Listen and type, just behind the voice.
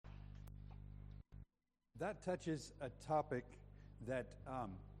That touches a topic that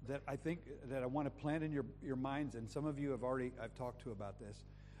that I think that I want to plant in your minds, and some of you I've talked to about this.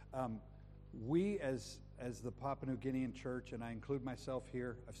 We as the Papua New Guinean Church, and I include myself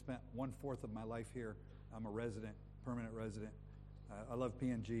here, I've spent 1/4 of my life here. I'm a resident, permanent resident. I love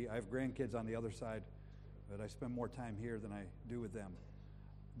PNG. I have grandkids on the other side, but I spend more time here than I do with them.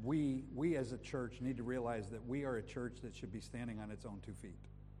 We as a church need to realize that we are a church that should be standing on its own 2 feet.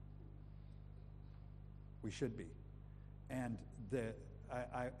 We should be. And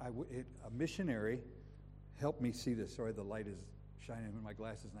a missionary helped me see this. Sorry, the light is shining in my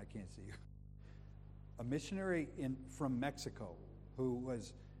glasses and I can't see you. A missionary from Mexico who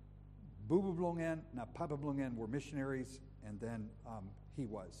was Bubu Blungen, not Papa Blungen were missionaries, and then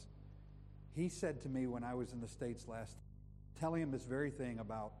he said to me when I was in the States last, telling him this very thing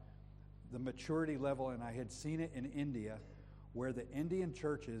about the maturity level, and I had seen it in India, where the Indian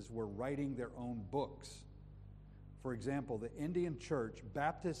churches were writing their own books. For example, the Indian church,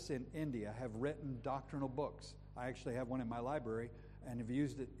 Baptists in India, have written doctrinal books. I actually have one in my library and have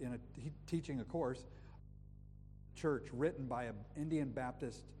used it in teaching a course. Church written by an Indian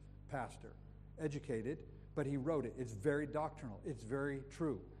Baptist pastor, educated, but he wrote it. It's very doctrinal. It's very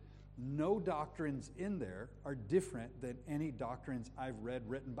true. No doctrines in there are different than any doctrines I've read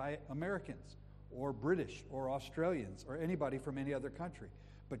written by Americans or British or Australians or anybody from any other country.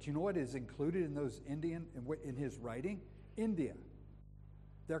 But you know what is included in those in his writing? India.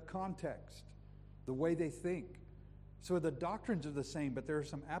 Their context, the way they think. So the doctrines are the same, but there are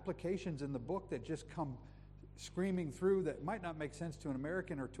some applications in the book that just come screaming through that might not make sense to an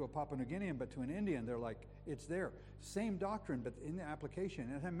American or to a Papua New Guinean, but to an Indian, they're like, it's there. Same doctrine, but in the application.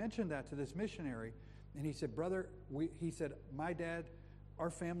 And I mentioned that to this missionary, and he said, brother, he said, my dad, our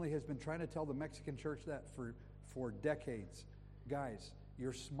family has been trying to tell the Mexican church that for decades. Guys,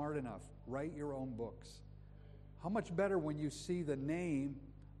 you're smart enough. Write your own books. How much better when you see the name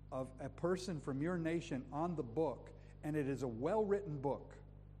of a person from your nation on the book, and it is a well-written book,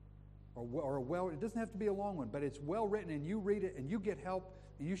 it doesn't have to be a long one, but it's well written, and you read it and you get help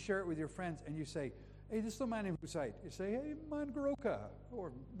and you share it with your friends and you say, hey, this is the man in Husait. You say, hey, Man Garoka,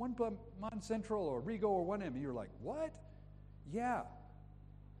 or Man Central, or Rigo, or 1M. And you're like, what? Yeah,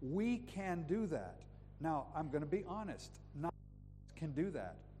 we can do that. Now, I'm going to be honest. Not can do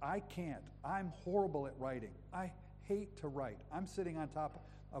that. I can't. I'm horrible at writing. I hate to write. I'm sitting on top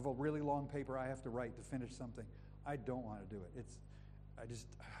of a really long paper I have to write to finish something. I don't want to do it. I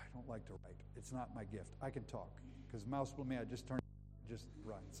don't like to write. It's not my gift. I can talk, because mouse will me, I just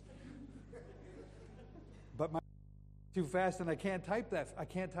runs. But my too fast, and I can't type that. I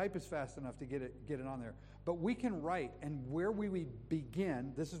can't type as fast enough to get it on there. But we can write, and where we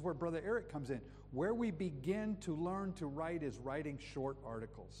begin, this is where Brother Eric comes in. Where we begin to learn to write is writing short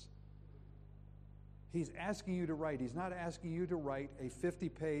articles. He's asking you to write. He's not asking you to write a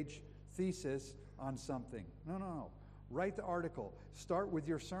 50-page thesis on something. No. Write the article. Start with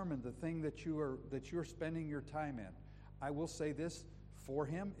your sermon, the thing that you're spending your time in. I will say this for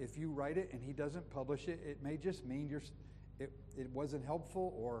him: if you write it and he doesn't publish it, it may just mean it wasn't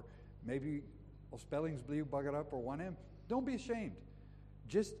helpful, or maybe spellings blew bugger up or 1M. Don't be ashamed.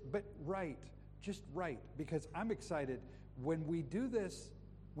 But write. Just write, because I'm excited when we do this.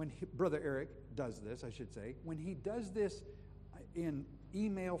 When Brother Eric does this, I should say, when he does this in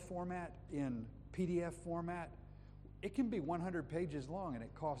email format, in PDF format, it can be 100 pages long, and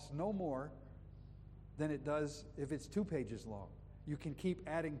it costs no more than it does if it's 2 pages long. You can keep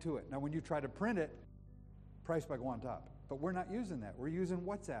adding to it. Now, when you try to print it, price by go on top. But we're not using that. We're using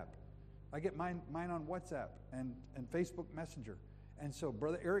WhatsApp. I get mine on WhatsApp and Facebook Messenger. And so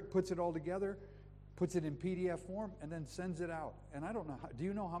Brother Eric puts it all together, puts it in PDF form, and then sends it out. And I don't know, do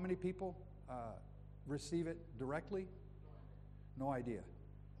you know how many people receive it directly? No idea.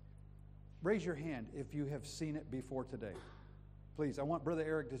 Raise your hand if you have seen it before today. Please, I want Brother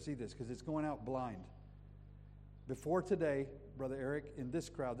Eric to see this, because it's going out blind. Before today, Brother Eric, in this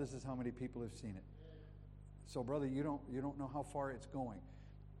crowd, this is how many people have seen it. So, brother, you don't know how far it's going.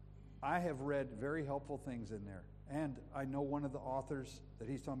 I have read very helpful things in there. And I know one of the authors that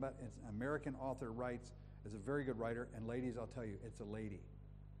he's talking about, it's an American author, writes, is a very good writer. And ladies, I'll tell you, it's a lady.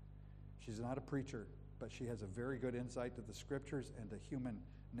 She's not a preacher, but she has a very good insight to the scriptures and to human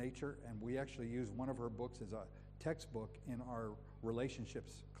nature. And we actually use one of her books as a textbook in our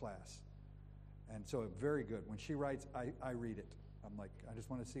relationships class. And so very good. When she writes, I read it. I'm like, I just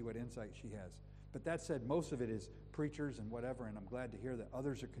want to see what insight she has. But that said, most of it is preachers and whatever, and I'm glad to hear that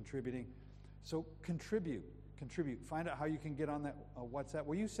others are contributing. So contribute. Find out how you can get on that WhatsApp.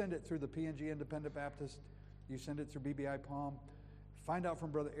 Will you send it through the PNG Independent Baptist? You send it through BBI Palm. Find out from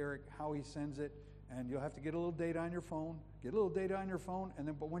Brother Eric how he sends it, And you'll have to get a little data on your phone, and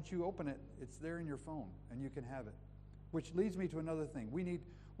then, but once you open it, it's there in your phone, and you can have it. Which leads me to another thing. We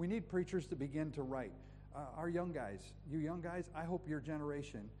need preachers to begin to write. Our young guys, you young guys, I hope your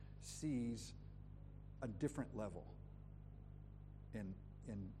generation sees a different level in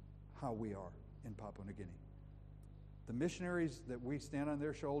how we are in Papua New Guinea. The missionaries that we stand on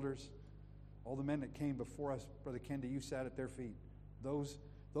their shoulders, all the men that came before us, Brother Kendi, you sat at their feet. Those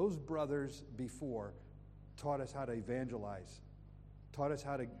brothers before taught us how to evangelize, taught us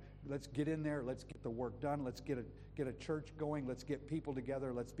how to, let's get in there, let's get the work done, let's get a church going, let's get people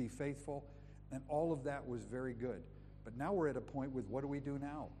together, let's be faithful. And all of that was very good. But now we're at a point with what do we do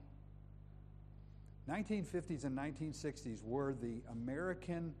now? 1950s and 1960s were the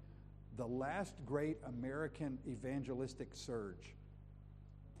last great American evangelistic surge.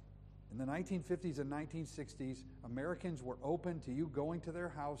 In the 1950s and 1960s, Americans were open to you going to their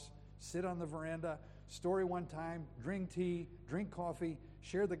house, sit on the veranda, story one time, drink tea, drink coffee,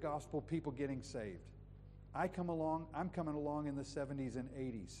 share the gospel, people getting saved. I'm coming along in the 70s and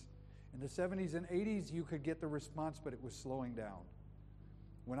 80s. In the 70s and 80s, you could get the response, but it was slowing down.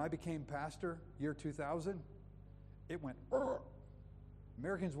 When I became pastor, year 2000, it went, "Urgh."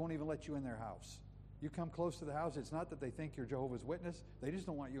 Americans won't even let you in their house. You come close to the house, it's not that they think you're Jehovah's Witness, they just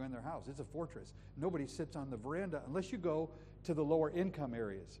don't want you in their house. It's a fortress. Nobody sits on the veranda unless you go to the lower income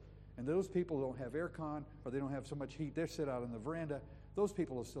areas. And those people don't have air con, or they don't have so much heat, they sit out on the veranda. Those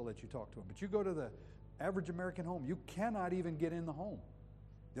people will still let you talk to them. But you go to the average American home, you cannot even get in the home.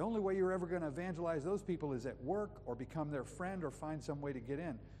 The only way you're ever going to evangelize those people is at work or become their friend or find some way to get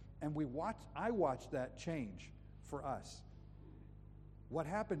in. And I watched that change for us. What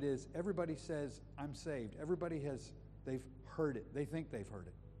happened is everybody says, I'm saved. They've heard it. They think they've heard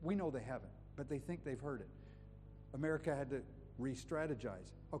it. We know they haven't, but they think they've heard it. America had to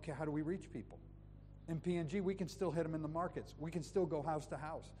re-strategize. Okay, how do we reach people? In PNG, we can still hit them in the markets. We can still go house to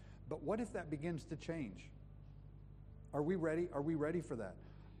house. But what if that begins to change? Are we ready? Are we ready for that?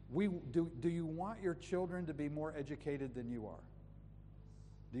 Do you want your children to be more educated than you are?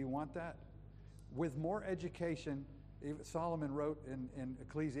 Do you want that? With more education, Solomon wrote in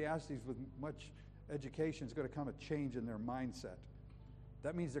Ecclesiastes, with much education is going to come a change in their mindset.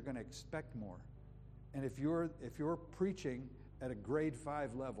 That means they're going to expect more. And if you're preaching at a grade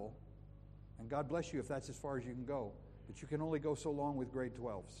 5 level, and God bless you if that's as far as you can go, but you can only go so long with grade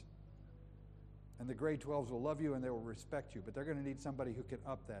 12s. And the grade 12s will love you and they will respect you, but they're going to need somebody who can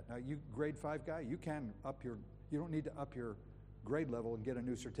up that. Now, you grade 5 guy, you don't need to up your grade level and get a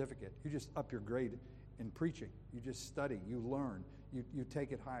new certificate. You just up your grade in preaching. You just study, you learn, you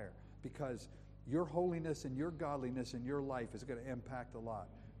take it higher, because your holiness and your godliness in your life is going to impact a lot,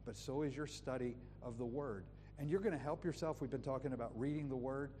 but so is your study of the Word. And you're going to help yourself. We've been talking about reading the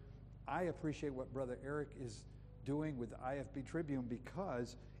Word. I appreciate what Brother Eric is doing with the IFB Tribune,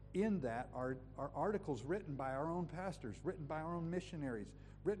 because in that are articles written by our own pastors, written by our own missionaries,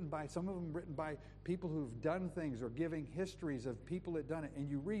 some of them written by people who've done things or giving histories of people that done it. And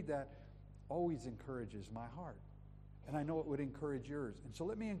you read that, always encourages my heart. And I know it would encourage yours. And so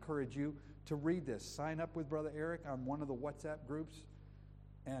let me encourage you to read this. Sign up with Brother Eric on one of the WhatsApp groups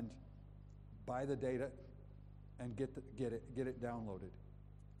and buy the data and get it downloaded.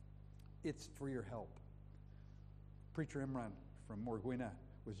 It's for your help. Preacher Imran from Morguina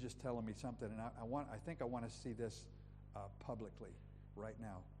was just telling me something, and I think I want to see this publicly right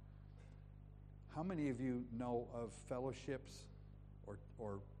now. How many of you know of fellowships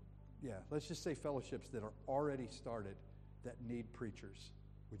or let's just say fellowships that are already started that need preachers?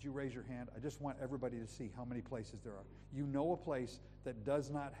 Would you raise your hand? I just want everybody to see how many places there are. You know a place that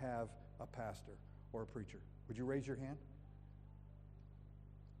does not have a pastor or a preacher. Would you raise your hand?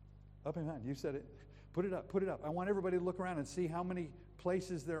 Up in hand. You said it. Put it up. I want everybody to look around and see how many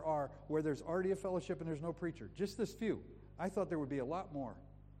places there are where there's already a fellowship and there's no preacher. Just this few. I thought there would be a lot more.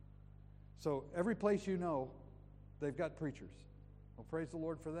 So every place you know, they've got preachers. Well, praise the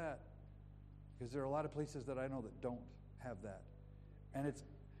Lord for that. Because there are a lot of places that I know that don't have that. And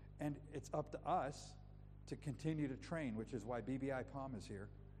it's up to us to continue to train, which is why BBI Palm is here,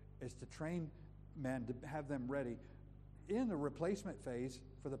 is to train men, to have them ready in the replacement phase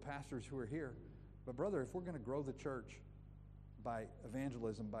for the pastors who are here. But brother, if we're going to grow the church by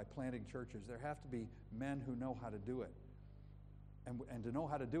evangelism, by planting churches, there have to be men who know how to do it. And to know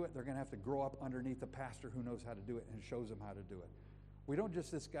how to do it, they're going to have to grow up underneath a pastor who knows how to do it and shows them how to do it. We don't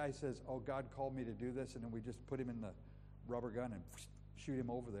just, this guy says, oh, God called me to do this, and then we just put him in the rubber gun and shoot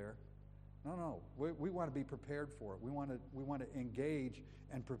him over there. No. We want to be prepared for it. We want to engage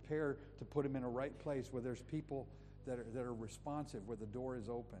and prepare to put him in a right place where there's people that are responsive, where the door is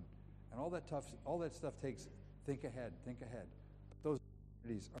open. And all that stuff takes, think ahead. But those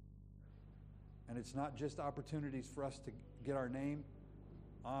opportunities are, and it's not just opportunities for us to get our name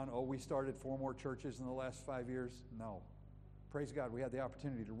on, we started 4 more churches in the last 5 years. No. Praise God, we had the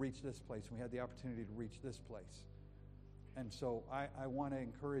opportunity to reach this place, and we had the opportunity to reach this place. And so I want to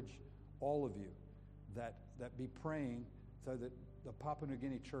encourage all of you that be praying so that the Papua New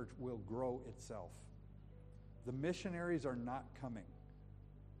Guinea church will grow itself. The missionaries are not coming.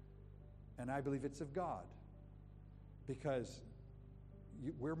 And I believe it's of God, because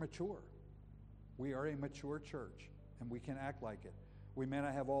we're mature. We are a mature church, and we can act like it. We may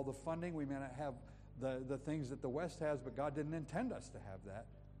not have all the funding, we may not have the things that the West has, but God didn't intend us to have that.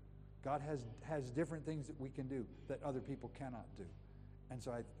 God has different things that we can do that other people cannot do. And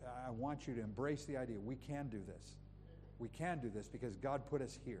so I want you to embrace the idea we can do this. We can do this because God put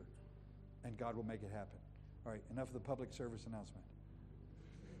us here, and God will make it happen. All right, enough of the public service announcement.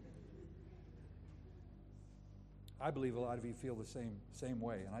 I believe a lot of you feel the same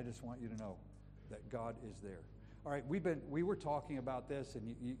way, and I just want you to know that God is there. All right, we were talking about this,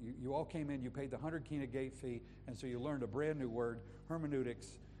 and you all came in, you paid the 100 kina gate fee, and so you learned a brand new word,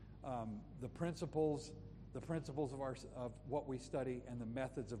 hermeneutics, the principles of what we study and the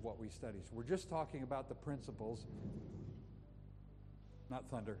methods of what we study. So we're just talking about the principles. Not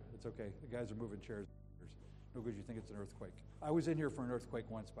thunder, it's okay. The guys are moving chairs. No good you think it's an earthquake. I was in here for an earthquake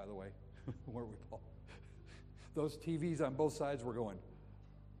once, by the way. Weren't we, Paul? Those TVs on both sides were going.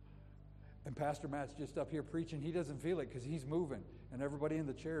 And Pastor Matt's just up here preaching. He doesn't feel it because he's moving. And everybody in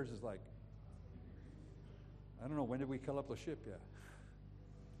the chairs is like, I don't know, when did we call up the ship yet?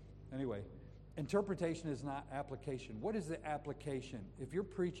 Anyway, interpretation is not application. What is the application? If you're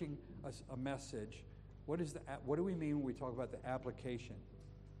preaching a message, what do we mean when we talk about the application?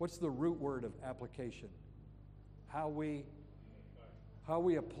 What's the root word of application? How we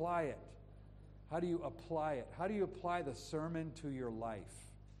apply it. How do you apply it? How do you apply the sermon to your life?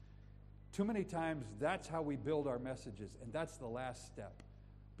 Too many times, that's how we build our messages, and that's the last step,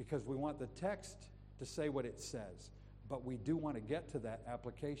 because we want the text to say what it says, but we do want to get to that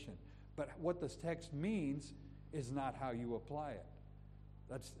application. But what this text means is not how you apply it.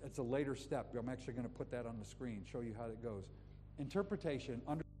 That's a later step. I'm actually going to put that on the screen, show you how it goes. Interpretation,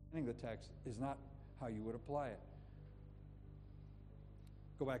 understanding the text, is not how you would apply it.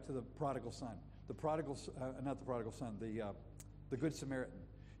 Go back to the prodigal son. The Good Samaritan.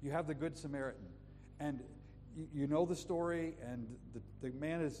 You have the Good Samaritan, and you know the story. And the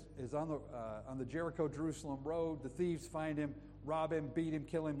man is on the Jericho-Jerusalem road. The thieves find him, rob him, beat him,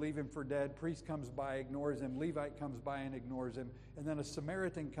 kill him, leave him for dead. Priest comes by, ignores him. Levite comes by and ignores him. And then a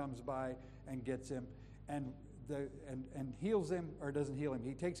Samaritan comes by and gets him, and heals him, or doesn't heal him.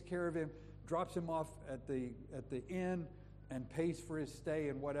 He takes care of him, drops him off at the inn, and pays for his stay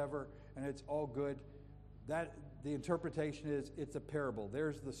and whatever, and it's all good. The interpretation is it's a parable.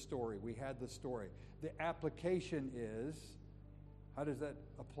 There's the story. We had the story. The application is, how does that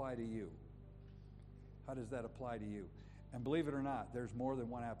apply to you? How does that apply to you? And believe it or not, there's more than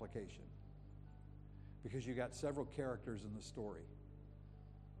one application, because you got several characters in the story.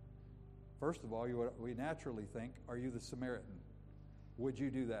 First of all, we naturally think, are you the Samaritan? Would you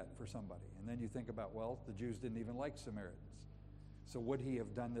do that for somebody? And then you think about, well, the Jews didn't even like Samaritans. So would he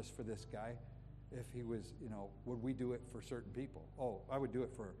have done this for this guy if he was, would we do it for certain people? Oh, I would do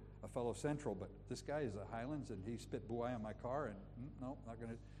it for a fellow Central, but this guy is a Highlands and he spit buoy on my car, and no, not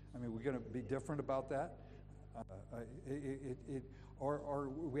going to. I mean, we're going to be different about that. Or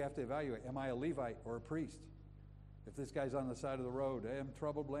we have to evaluate, am I a Levite or a priest? If this guy's on the side of the road, I'm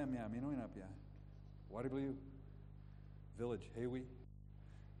trouble, blame ya, what do you? Village, hey we.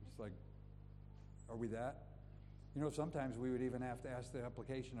 It's like, are we that? Sometimes we would even have to ask the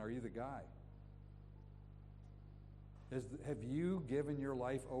application, are you the guy? Have you given your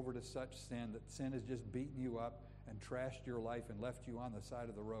life over to such sin that sin has just beaten you up and trashed your life and left you on the side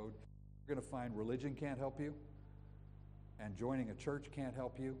of the road? You're going to find religion can't help you, and joining a church can't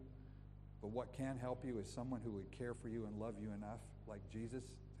help you. But what can help you is someone who would care for you and love you enough, like Jesus.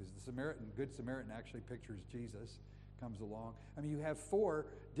 Because the Good Samaritan actually pictures Jesus, comes along. I mean, you have 4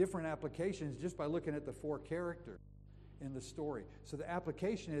 different applications just by looking at the 4 characters in the story. So the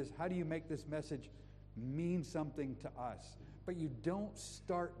application is, how do you make this message mean something to us? But you don't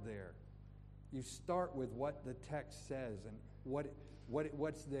start there. You start with what the text says and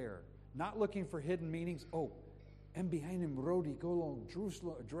what's there. Not looking for hidden meanings. Oh, and behind him road, he go along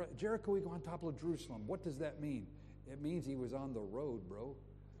Jerusalem, Jericho, he go on top of Jerusalem. What does that mean? It means he was on the road, bro.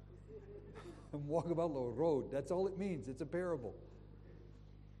 And walk about the road. That's all it means. It's a parable.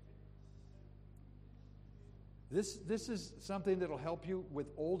 This is something that'll help you with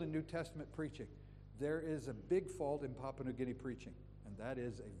Old and New Testament preaching. There is a big fault in Papua New Guinea preaching, and that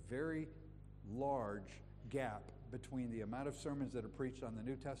is a very large gap between the amount of sermons that are preached on the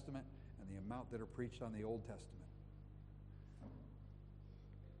New Testament and the amount that are preached on the Old Testament.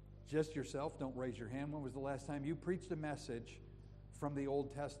 Just yourself, don't raise your hand. When was the last time you preached a message from the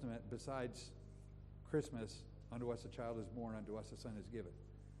Old Testament besides Christmas, unto us a child is born, unto us a son is given?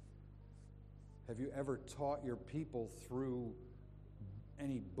 Have you ever taught your people through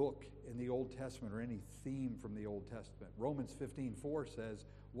any book in the Old Testament or any theme from the Old Testament? Romans 15:4 says,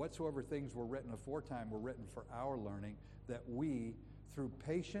 whatsoever things were written aforetime were written for our learning, that we, through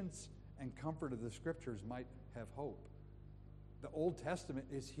patience and comfort of the Scriptures, might have hope. The Old Testament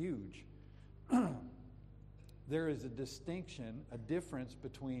is huge. There is a distinction, a difference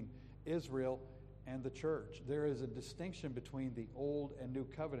between Israel and the church. There is a distinction between the Old and New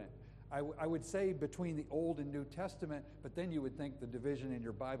Covenant. I would say between the Old and New Testament, but then you would think the division in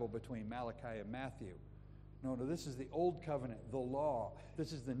your Bible between Malachi and Matthew. No, this is the Old Covenant, the law.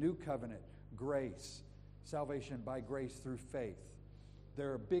 This is the New Covenant, grace, salvation by grace through faith.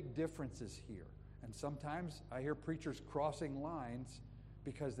 There are big differences here. And sometimes I hear preachers crossing lines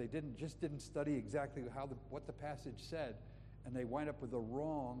because they didn't study exactly what the passage said, and they wind up with a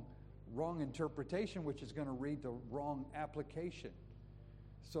wrong interpretation, which is going to read the wrong application.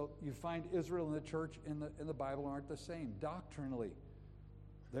 So you find Israel and the church in the Bible aren't the same doctrinally.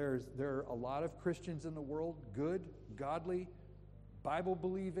 There are a lot of Christians in the world, good, godly,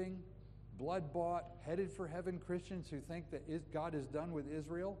 Bible-believing, blood-bought, headed for heaven Christians who think that God is done with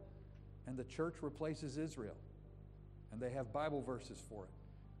Israel, and the church replaces Israel. And they have Bible verses for it.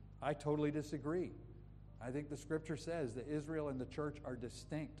 I totally disagree. I think the Scripture says that Israel and the church are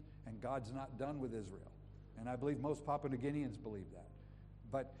distinct, and God's not done with Israel. And I believe most Papua New Guineans believe that.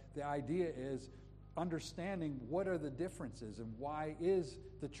 But the idea is understanding what are the differences and why is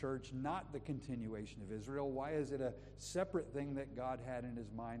the church not the continuation of Israel? Why is it a separate thing that God had in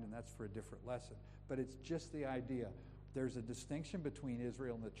his mind? And that's for a different lesson. But it's just the idea. There's a distinction between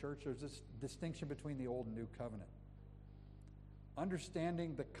Israel and the church. There's a distinction between the Old and New Covenant.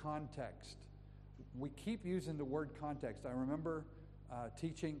 Understanding the context. We keep using the word context. I remember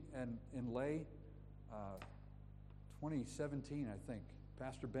teaching in lay 2017, I think.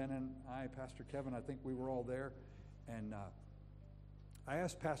 Pastor Ben and I, Pastor Kevin, I think we were all there. And I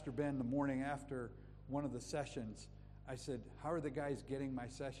asked Pastor Ben the morning after one of the sessions, I said, how are the guys getting my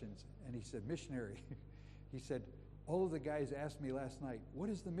sessions? And he said, missionary. He said, all of the guys asked me last night, what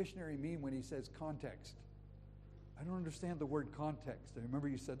does the missionary mean when he says context? I don't understand the word context. I remember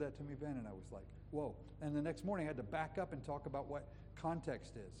you said that to me, Ben, and I was like, whoa. And the next morning I had to back up and talk about what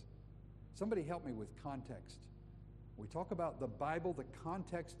context is. Somebody help me with context. We talk about the Bible, the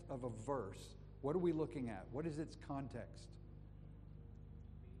context of a verse. What are we looking at? What is its context?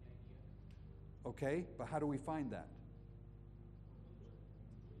 Okay, but how do we find that?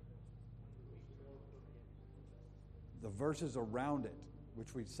 The verses around it,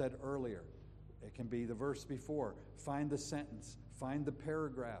 which we said earlier. It can be the verse before. Find the sentence. Find the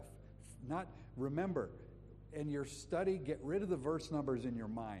paragraph. Remember, in your study, get rid of the verse numbers in your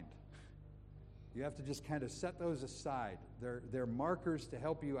mind. You have to just kind of set those aside. They're markers to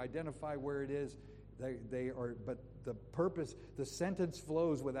help you identify where it is. They are, but the purpose, the sentence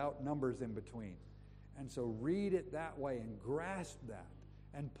flows without numbers in between. And so read it that way and grasp that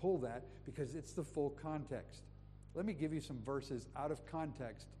and pull that because it's the full context. Let me give you some verses out of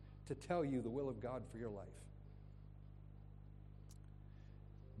context to tell you the will of God for your life.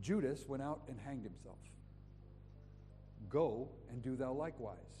 Judas went out and hanged himself. Go and do thou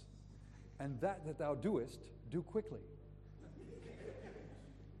likewise. And that thou doest, do quickly.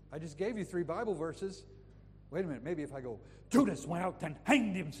 I just gave you 3 Bible verses. Wait a minute, maybe if I go, Judas went out and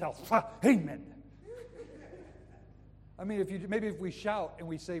hanged himself. Amen. I mean, if we shout and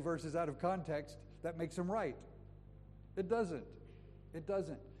we say verses out of context, that makes them right. It doesn't. It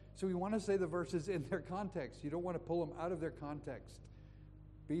doesn't. So we want to say the verses in their context. You don't want to pull them out of their context.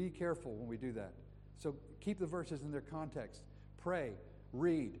 Be careful when we do that. So keep the verses in their context. Pray,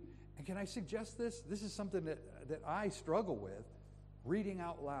 read. And can I suggest this? This is something that I struggle with, reading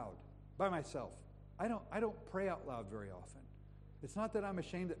out loud by myself. I don't pray out loud very often. It's not that I'm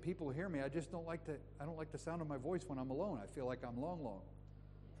ashamed that people hear me. I just don't like the sound of my voice when I'm alone. I feel like I'm long.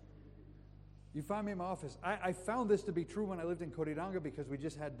 You find me in my office. I found this to be true when I lived in Coridanga because we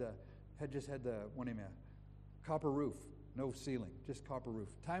just had the copper roof, no ceiling, just copper roof.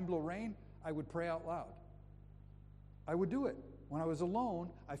 Time below rain, I would pray out loud. I would do it. When I was alone,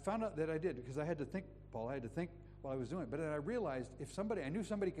 I found out that I did because I had to think, Paul, while I was doing it. But then I realized I knew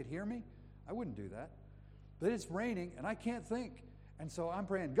somebody could hear me, I wouldn't do that. But it's raining, and I can't think. And so I'm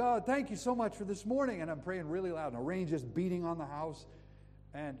praying, God, thank you so much for this morning. And I'm praying really loud, and the rain just beating on the house.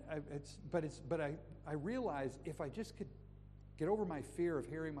 And I realized if I just could get over my fear of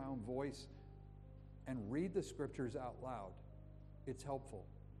hearing my own voice and read the scriptures out loud, it's helpful.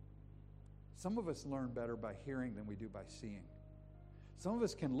 Some of us learn better by hearing than we do by seeing. Some of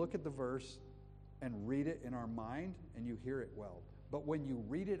us can look at the verse and read it in our mind, and you hear it well. But when you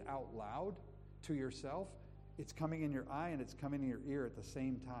read it out loud to yourself, it's coming in your eye and it's coming in your ear at the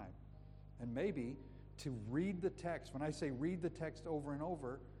same time. And maybe to read the text, when I say read the text over and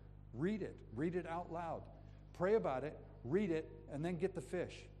over, read it out loud. Pray about it, read it, and then get the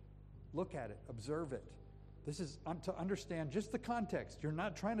fish. Look at it, observe it. This is to understand just the context. You're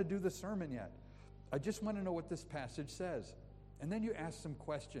not trying to do the sermon yet. I just want to know what this passage says. And then you ask some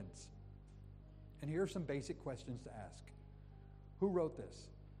questions. And here are some basic questions to ask. Who wrote this?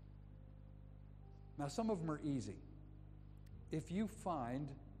 Now, some of them are easy. If you find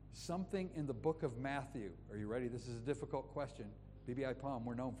something in the book of Matthew, are you ready? This is a difficult question. BBI Palm,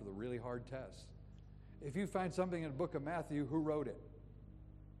 we're known for the really hard tests. If you find something in the book of Matthew, who wrote it?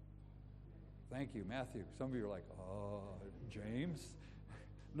 Thank you, Matthew. Some of you are like, James?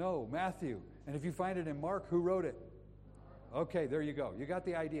 No, Matthew. And if you find it in Mark, who wrote it? Okay, there you go. You got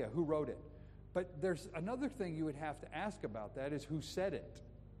the idea. Who wrote it? But there's another thing you would have to ask about that is who said it?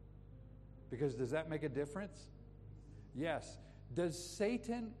 Because does that make a difference? Yes. Does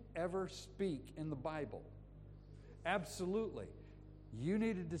Satan ever speak in the Bible? Absolutely. You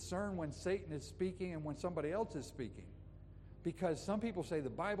need to discern when Satan is speaking and when somebody else is speaking. Because some people say the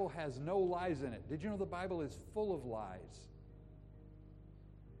Bible has no lies in it. Did you know the Bible is full of lies?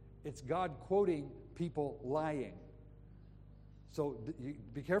 It's God quoting people lying. So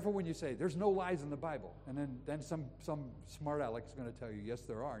be careful when you say, there's no lies in the Bible. And then some smart aleck is going to tell you, yes,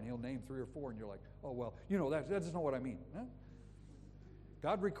 there are. And he'll name 3 or 4, and you're like, oh, well, that's not what I mean. Huh?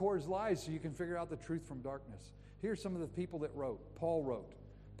 God records lies so you can figure out the truth from darkness. Here's some of the people that wrote. Paul wrote.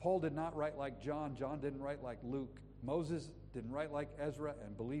 Paul did not write like John. John didn't write like Luke. Moses didn't write like Ezra.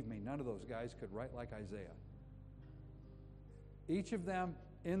 And believe me, none of those guys could write like Isaiah. Each of them,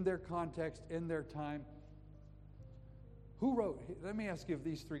 in their context, in their time. Who wrote, let me ask you of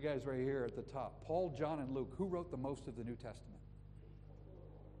these 3 guys right here at the top, Paul, John, and Luke, who wrote the most of the New Testament?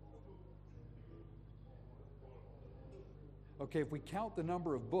 Okay, if we count the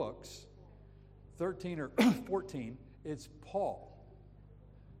number of books, 13 or 14, it's Paul.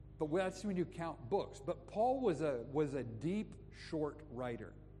 But that's when you count books. But Paul was a deep, short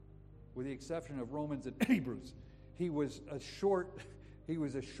writer, with the exception of Romans and Hebrews. He was a short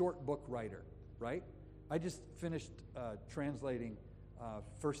book writer, right? I just finished translating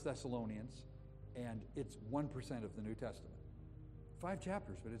 1 Thessalonians, and it's 1% of the New Testament. 5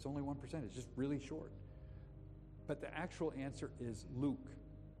 chapters, but it's only 1%. It's just really short. But the actual answer is Luke.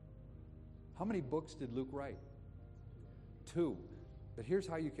 How many books did Luke write? 2. But here's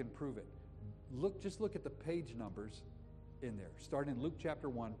how you can prove it. Just look at the page numbers in there. Start in Luke chapter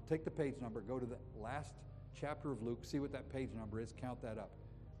 1, take the page number, go to the last chapter of Luke, see what that page number is, count that up.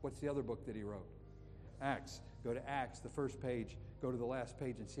 What's the other book that he wrote? Acts. Go to Acts, the first page, go to the last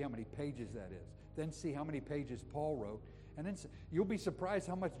page and see how many pages that is. Then see how many pages Paul wrote. And then you'll be surprised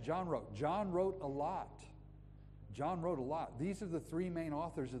how much John wrote. John wrote a lot. John wrote a lot. These are the 3 main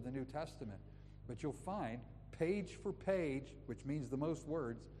authors of the New Testament. But you'll find page for page, which means the most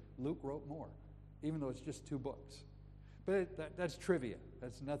words, Luke wrote more, even though it's just 2 books. But that's trivia.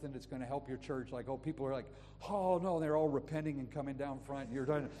 That's nothing that's going to help your church. Like, people are like, oh, no, they're all repenting and coming down front. And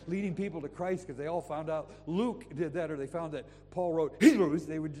you're leading people to Christ because they all found out Luke did that, or they found that Paul wrote Hebrews.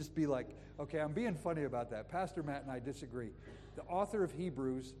 They would just be like, okay, I'm being funny about that. Pastor Matt and I disagree. The author of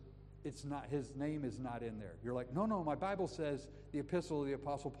Hebrews, his name is not in there. You're like, no, my Bible says the epistle of the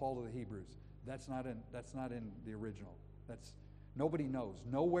Apostle Paul to the Hebrews. That's not in the original. Nobody knows.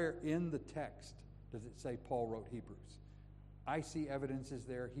 Nowhere in the text does it say Paul wrote Hebrews. I see evidences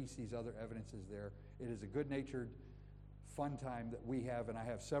there. He sees other evidences there. It is a good-natured, fun time that we have, and I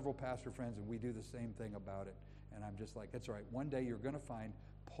have several pastor friends, and we do the same thing about it. And I'm just like, that's all right. One day you're going to find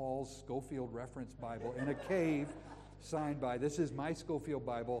Paul's Scofield Reference Bible in a cave signed by, this is my Scofield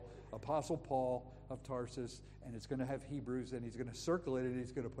Bible, Apostle Paul of Tarsus, and it's going to have Hebrews, and he's going to circle it, and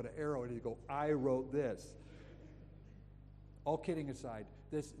he's going to put an arrow, and he's going to go, I wrote this. All kidding aside,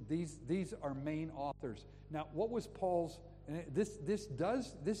 these are main authors. Now, what was Paul's? And this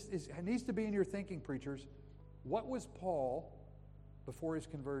needs to be in your thinking, preachers. What was Paul before his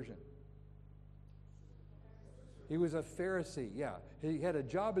conversion? He was a Pharisee, yeah. He had a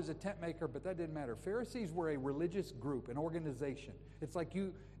job as a tent maker, but that didn't matter. Pharisees were a religious group, an organization. It's like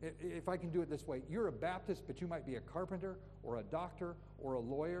you, if I can do it this way, you're a Baptist, but you might be a carpenter or a doctor or a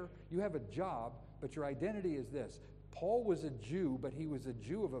lawyer. You have a job, but your identity is this. Paul was a Jew, but he was a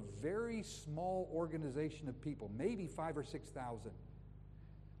Jew of a very small organization of people, maybe 5,000 or 6,000.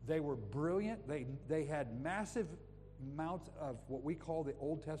 They were brilliant. They had massive amounts of what we call the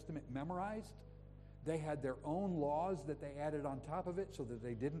Old Testament memorized. They had their own laws that they added on top of it so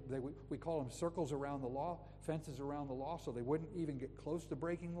that we call them circles around the law, fences around the law, so they wouldn't even get close to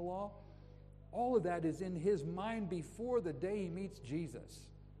breaking the law. All of that is in his mind before the day he meets Jesus.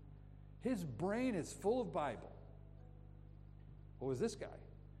 His brain is full of Bible. What was this guy?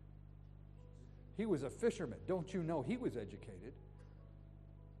 He was a fisherman. Don't you know he was educated?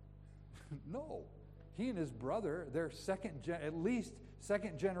 No. He and his brother, they're at least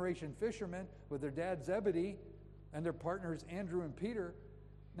second generation fishermen with their dad Zebedee and their partners Andrew and Peter.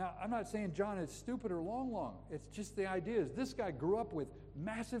 Now, I'm not saying John is stupid or long. It's just the idea is this guy grew up with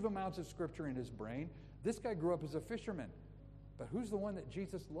massive amounts of scripture in his brain. This guy grew up as a fisherman. But who's the one that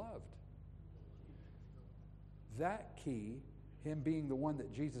Jesus loved? That key, him being the one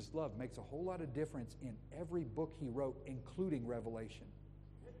that Jesus loved, makes a whole lot of difference in every book he wrote, including Revelation.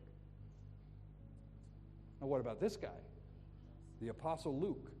 Now, what about this guy? The Apostle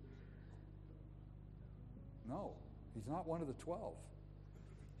Luke. No, he's not one of the 12.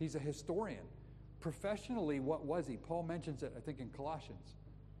 He's a historian. Professionally, what was he? Paul mentions it, I think, in Colossians.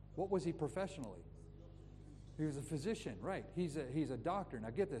 What was he professionally? He was a physician, right. He's a doctor. Now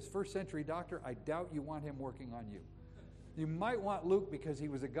get this, first century doctor, I doubt you want him working on you. You might want Luke because he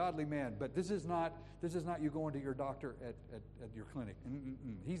was a godly man, but this is not you going to your doctor at your clinic.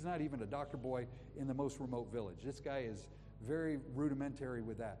 He's not even a doctor boy in the most remote village. This guy is very rudimentary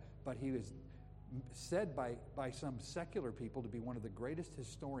with that. But he was said by some secular people to be one of the greatest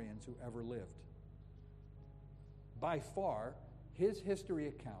historians who ever lived. By far, his history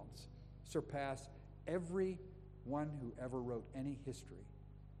accounts surpass everyone who ever wrote any history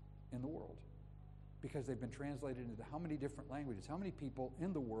in the world, because they've been translated into how many different languages. How many people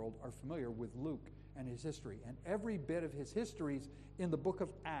in the world are familiar with Luke and his history? And every bit of his histories in the book of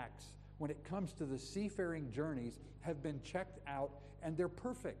Acts, when it comes to the seafaring journeys, have been checked out, and they're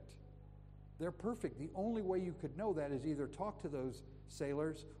perfect. They're perfect. The only way you could know that is either talk to those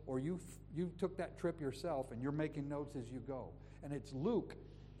sailors or you took that trip yourself and you're making notes as you go. And it's Luke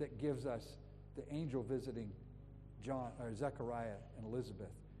that gives us the angel visiting Zechariah and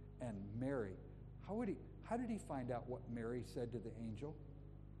Elizabeth and Mary. How did he find out what Mary said to the angel?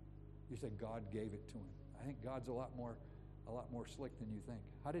 You said God gave it to him. I think God's a lot more slick than you think.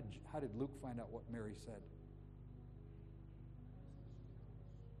 How did Luke find out what Mary said?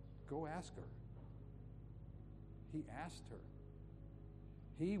 Go ask her. He asked her.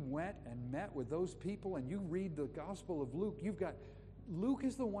 He went and met with those people, and you read the Gospel of Luke. Luke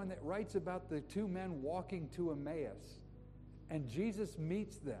is the one that writes about the two men walking to Emmaus, and Jesus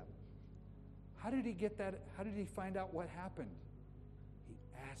meets them. How did he get that? How did he find out what happened? He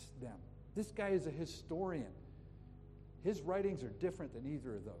asked them. This guy is a historian. His writings are different than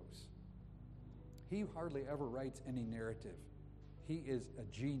either of those. He hardly ever writes any narrative. He is a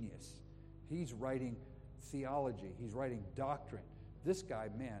genius. He's writing theology. He's writing doctrine. This guy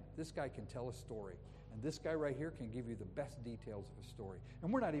can tell a story. And this guy right here can give you the best details of a story.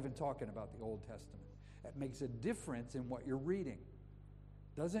 And we're not even talking about the Old Testament. That makes a difference in what you're reading.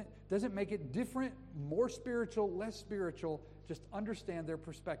 Doesn't make it different, more spiritual, less spiritual. Just understand their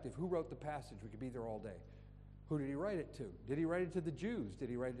perspective. Who wrote the passage? We could be there all day. Who did he write it to? Did he write it to the Jews? Did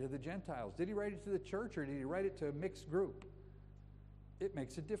he write it to the Gentiles? Did he write it to the church, or did he write it to a mixed group? It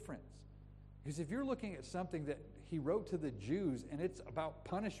makes a difference. Because if you're looking at something that he wrote to the Jews and it's about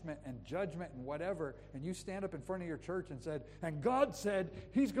punishment and judgment and whatever, and you stand up in front of your church and said, and God said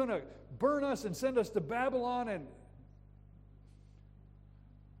he's going to burn us and send us to Babylon, and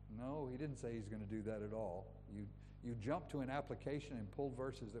no, he didn't say he's going to do that at all. You jumped to an application and pulled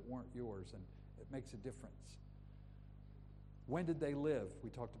verses that weren't yours, and it makes a difference. When did they live? We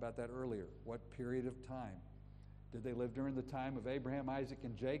talked about that earlier. What period of time? Did they live during the time of Abraham, Isaac,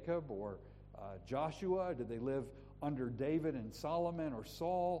 and Jacob, or Joshua? Did they live under David and Solomon or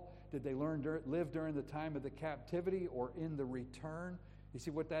Saul? Did they live during the time of the captivity or in the return? You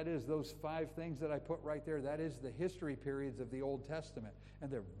see what that is? Those 5 things that I put right there, that is the history periods of the Old Testament. And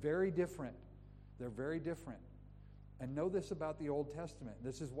they're very different. They're very different. And know this about the Old Testament.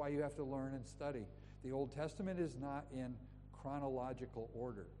 This is why you have to learn and study. The Old Testament is not in chronological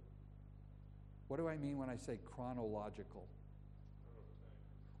order. What do I mean when I say chronological?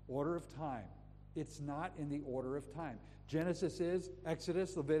 Order of time. It's not in the order of time. Genesis is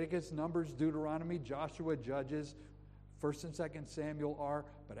Exodus, Leviticus, Numbers, Deuteronomy, Joshua, Judges, 1st and 2nd Samuel are.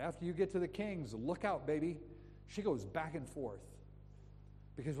 But after you get to the Kings, look out, baby. She goes back and forth.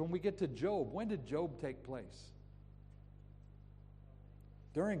 Because when we get to Job, when did Job take place?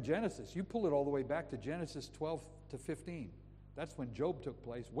 During Genesis. You pull it all the way back to Genesis 12 to 15. That's when Job took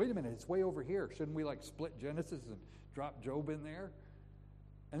place. Wait a minute, it's way over here. Shouldn't we split Genesis and drop Job in there?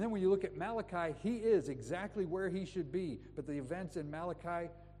 And then when you look at Malachi, he is exactly where he should be. But the events in Malachi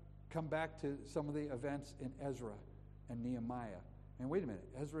come back to some of the events in Ezra and Nehemiah. And wait a minute,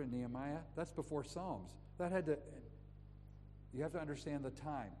 Ezra and Nehemiah, that's before Psalms. You have to understand the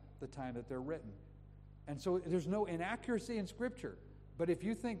time that they're written. And so there's no inaccuracy in Scripture. But if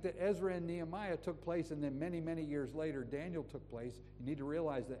you think that Ezra and Nehemiah took place and then many, many years later Daniel took place, you need to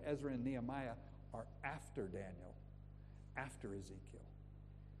realize that Ezra and Nehemiah are after Daniel, after Ezekiel.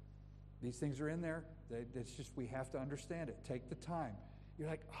 These things are in there. It's just we have to understand it. Take the time. You're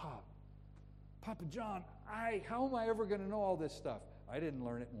like, Papa John, how am I ever going to know all this stuff? I didn't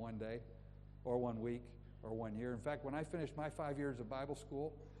learn it in one day or 1 week or 1 year. In fact, when I finished my 5 years of Bible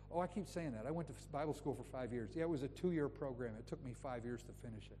school, I keep saying that. I went to Bible school for 5 years. Yeah, it was a 2-year program. It took me 5 years to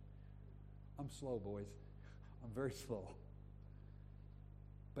finish it. I'm slow, boys. I'm very slow.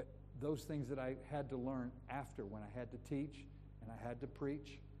 But those things that I had to learn after, when I had to teach and I had to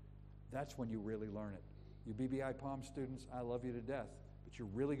preach, that's when you really learn it. You BBI Palm students, I love you to death, but you're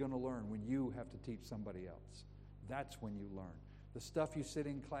really going to learn when you have to teach somebody else. That's when you learn. The stuff you sit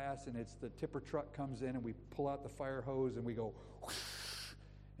in class and it's the tipper truck comes in and we pull out the fire hose and we go whoosh,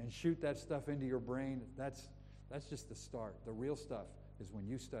 and shoot that stuff into your brain, that's just the start. The real stuff is when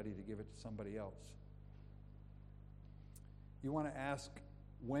you study to give it to somebody else. You want to ask,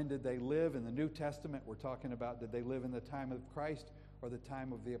 when did they live? In the New Testament, we're talking about, did they live in the time of Christ or the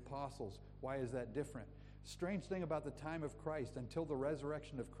time of the apostles? Why is that different? Strange thing about the time of Christ, until the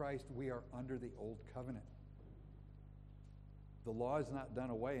resurrection of Christ, we are under the old covenant. The law is not done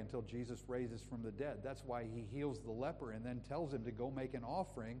away until Jesus raises from the dead. That's why he heals the leper and then tells him to go make an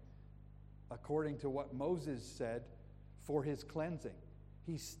offering according to what Moses said for his cleansing.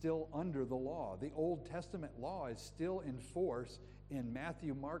 He's still under the law. The Old Testament law is still in force in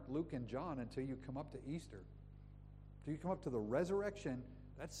Matthew, Mark, Luke, and John until you come up to Easter. Until you come up to the resurrection,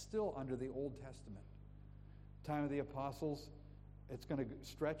 that's still under the Old Testament. Time of the apostles, it's going to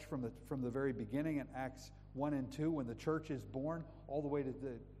stretch from the very beginning in Acts 1 and 2, when the church is born, all the way to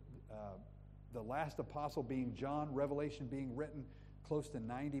the last apostle being John, Revelation being written close to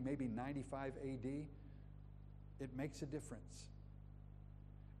 90, maybe 95 AD. It makes a difference.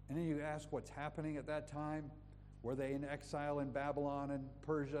 And then you ask what's happening at that time. Were they in exile in Babylon and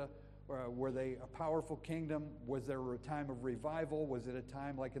Persia? Were they a powerful kingdom? Was there a time of revival? Was it a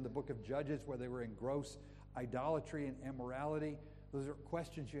time like in the book of Judges where they were in gross idolatry and immorality? Those are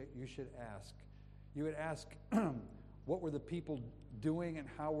questions you should ask. You would ask, what were the people doing and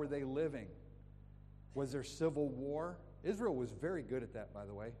how were they living? Was there civil war? Israel was very good at that, by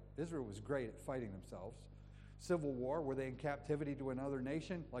the way. Israel was great at fighting themselves. Civil war, were they in captivity to another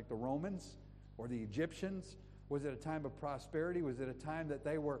nation like the Romans or the Egyptians? Was it a time of prosperity? Was it a time that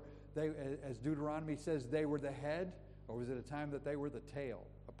they, as Deuteronomy says, they were the head? Or was it a time that they were the tail,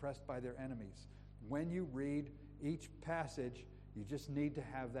 oppressed by their enemies? When you read each passage, you just need to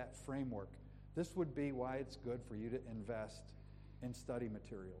have that framework. This would be why it's good for you to invest in study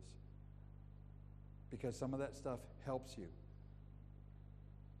materials, because some of that stuff helps you.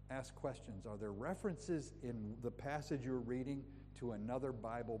 Ask questions. Are there references in the passage you're reading to another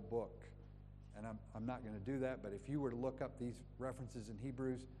Bible book? And I'm not going to do that, but if you were to look up these references in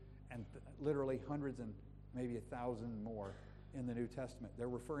Hebrews, and literally hundreds and maybe 1,000 more in the New Testament, they're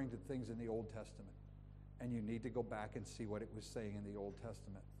referring to things in the Old Testament. And you need to go back and see what it was saying in the Old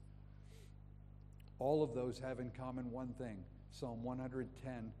Testament. All of those have in common one thing. Psalm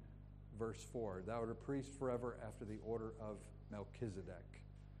 110, verse 4. Thou art a priest forever after the order of Melchizedek.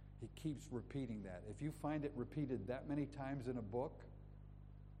 He keeps repeating that. If you find it repeated that many times in a book,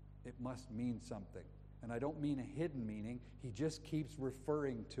 it must mean something. And I don't mean a hidden meaning. He just keeps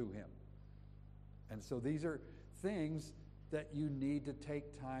referring to him. And so these are things that you need to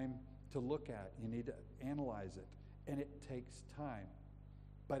take time to look at. You need to analyze it. And it takes time.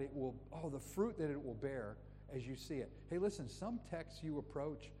 But it will, the fruit that it will bear as you see it. Hey, listen, some texts you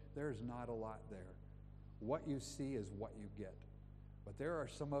approach, there's not a lot there. What you see is what you get. But there are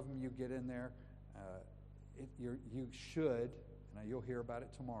some of them you get in there, you should, and you'll hear about it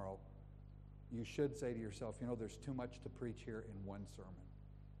tomorrow, you should say to yourself, there's too much to preach here in one sermon.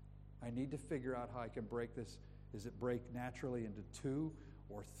 I need to figure out how I can break this. Does it break naturally into 2,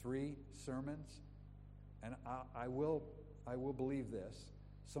 or 3 sermons. And I will believe this.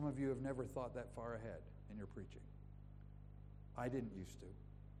 Some of you have never thought that far ahead in your preaching. I didn't used to.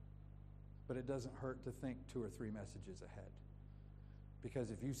 But it doesn't hurt to think 2 or 3 messages ahead.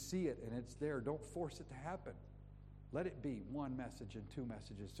 Because if you see it and it's there, don't force it to happen. Let it be 1 message and 2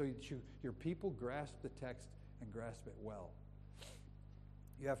 messages so your people grasp the text and grasp it well.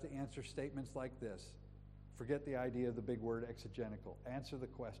 You have to answer statements like this. Forget the idea of the big word exegetical. Answer the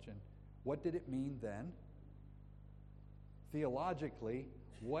question, what did it mean then? Theologically,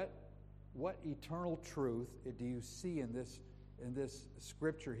 what eternal truth do you see in this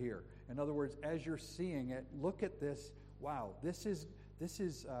scripture here? In other words, as you're seeing it, look at this. Wow, this is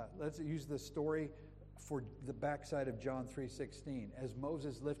let's use the story for the backside of John 3:16. As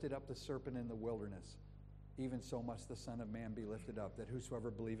Moses lifted up the serpent in the wilderness, even so must the Son of Man be lifted up, that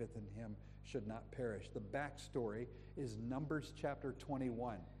whosoever believeth in him should not perish. The backstory is Numbers chapter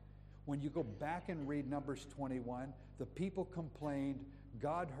 21. When you go back and read Numbers 21, the people complained,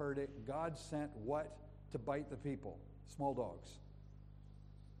 God heard it, God sent what to bite the people? Small dogs.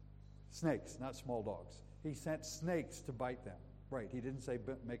 Snakes, not small dogs. He sent snakes to bite them. Right, he didn't say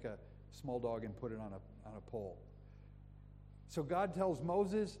make a small dog and put it on a pole. So God tells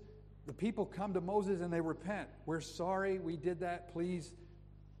Moses, the people come to Moses and they repent. We're sorry we did that. Please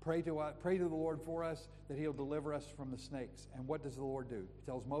pray to the Lord for us that he'll deliver us from the snakes. And what does the Lord do? He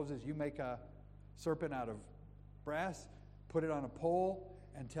tells Moses, you make a serpent out of brass, put it on a pole,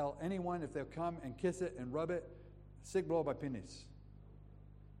 and tell anyone if they'll come and kiss it and rub it, sig blow by penis.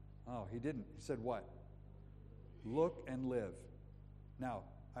 Oh, he didn't. He said what? Look and live. Now,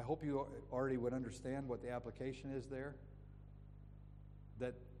 I hope you already would understand what the application is there.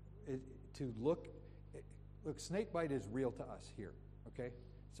 That look, snake bite is real to us here, okay?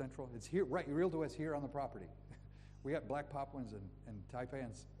 Central, it's here, right, real to us here on the property. We got black Papuans and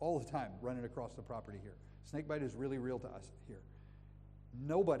Taipans all the time running across the property here. Snake bite is really real to us here.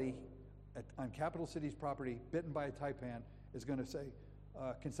 Nobody on Capital City's property bitten by a Taipan is going to say,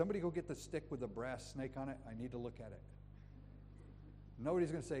 can somebody go get the stick with the brass snake on it? I need to look at it.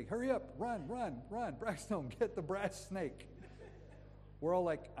 Nobody's going to say, hurry up, run, Braxton, get the brass snake. We're all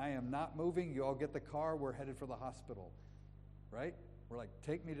like, I am not moving. You all get the car. We're headed for the hospital, right? We're like,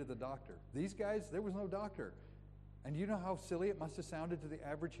 take me to the doctor. These guys, there was no doctor. And you know how silly it must have sounded to the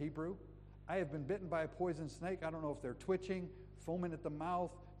average Hebrew? I have been bitten by a poison snake. I don't know if they're twitching, foaming at the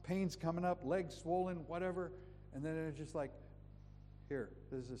mouth, pains coming up, legs swollen, whatever. And then it's just like, here,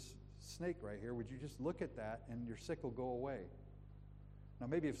 there's this snake right here. Would you just look at that and your sick will go away? Now,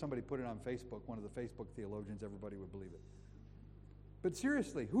 maybe if somebody put it on Facebook, one of the Facebook theologians, everybody would believe it. But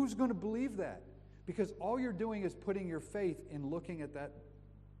seriously, who's going to believe that? Because all you're doing is putting your faith in looking at that.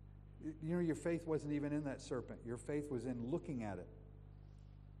 You know, your faith wasn't even in that serpent. Your faith was in looking at it.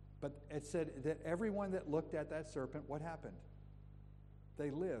 But it said that everyone that looked at that serpent, what happened? They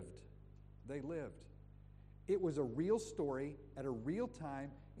lived. They lived. It was a real story at a real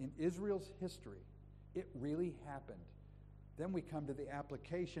time in Israel's history. It really happened. Then we come to the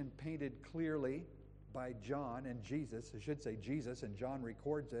application painted clearly by John and Jesus. I should say Jesus, and John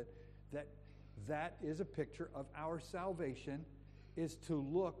records it, that is a picture of our salvation, is to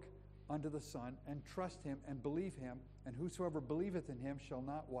look unto the Son and trust him and believe him, and whosoever believeth in him shall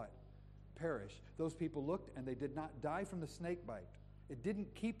not what? Perish. Those people looked and they did not die from the snake bite. It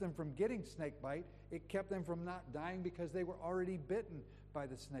didn't keep them from getting snake bite. It kept them from not dying because they were already bitten by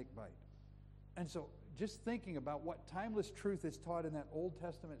the snake bite. And so just thinking about what timeless truth is taught in that Old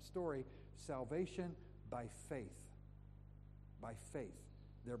Testament story, salvation by faith. By faith.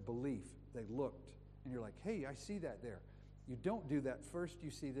 Their belief. They looked. And you're like, hey, I see that there. You don't do that first, you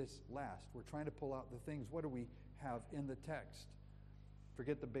see this last. We're trying to pull out the things. What do we have in the text?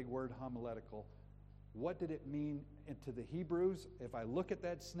 Forget the big word homiletical. What did it mean to the Hebrews? If I look at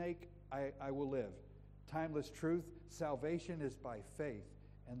that snake, I will live. Timeless truth. Salvation is by faith.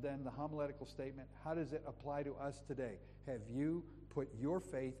 And then the homiletical statement, how does it apply to us today? Have you put your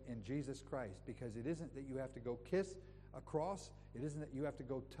faith in Jesus Christ? Because it isn't that you have to go kiss a cross. It isn't that you have to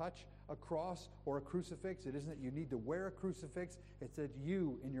go touch a cross or a crucifix. It isn't that you need to wear a crucifix. It's that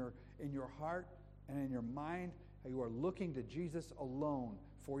you, in your heart and in your mind, you are looking to Jesus alone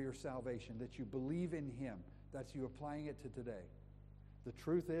for your salvation, that you believe in him. That's you applying it to today. The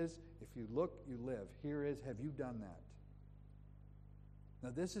truth is, if you look, you live. Here is, have you done that? Now,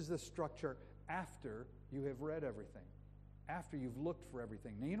 this is the structure after you have read everything, after you've looked for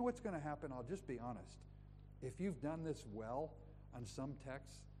everything. Now, you know what's going to happen? I'll just be honest. If you've done this well on some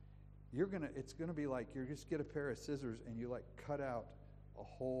texts, it's going to be like you just get a pair of scissors and you like cut out a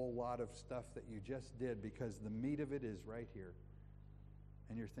whole lot of stuff that you just did because the meat of it is right here.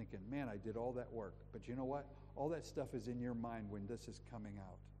 And you're thinking, man, I did all that work. But you know what? All that stuff is in your mind when this is coming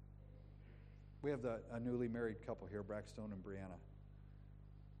out. We have a newly married couple here, Braxton and Brianna.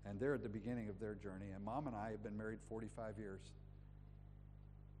 And they're at the beginning of their journey. And Mom and I have been married 45 years.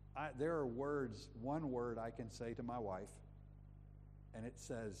 There are words, one word I can say to my wife, and it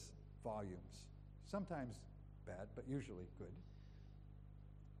says volumes. Sometimes bad, but usually good.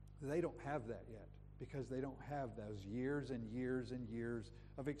 They don't have that yet because they don't have those years and years and years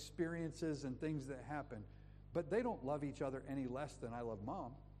of experiences and things that happen. But they don't love each other any less than I love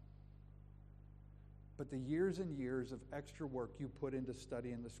Mom. But the years and years of extra work you put into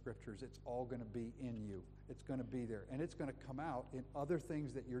studying the scriptures, it's all going to be in you. It's going to be there. And it's going to come out in other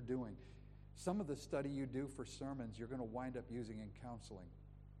things that you're doing. Some of the study you do for sermons, you're going to wind up using in counseling.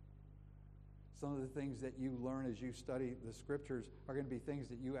 Some of the things that you learn as you study the scriptures are going to be things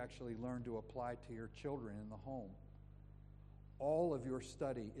that you actually learn to apply to your children in the home. All of your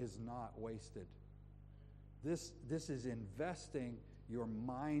study is not wasted. This is investing your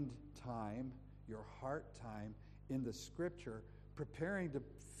mind time, your heart time in the scripture, preparing to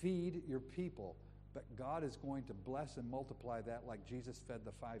feed your people. But God is going to bless and multiply that like Jesus fed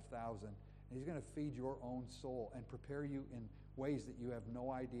the 5,000. And He's going to feed your own soul and prepare you in ways that you have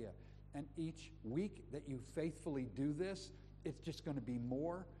no idea. And each week that you faithfully do this, it's just going to be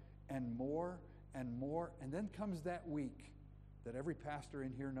more and more and more. And then comes that week that every pastor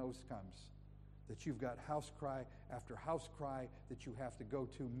in here knows comes. That you've got house cry after house cry that you have to go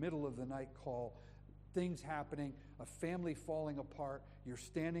to, middle of the night call, things happening, a family falling apart, you're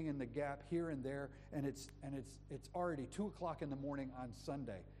standing in the gap here and there, and it's already 2 o'clock in the morning on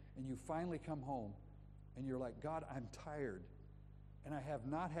Sunday, and you finally come home, and you're like, God, I'm tired, and I have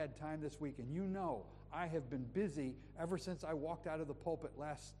not had time this week, and you know I have been busy ever since I walked out of the pulpit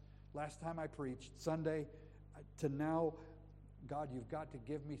last time I preached, Sunday, to now. God, you've got to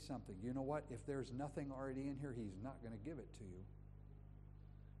give me something. You know what? If there's nothing already in here, He's not going to give it to you.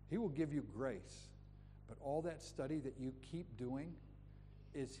 He will give you grace. But all that study that you keep doing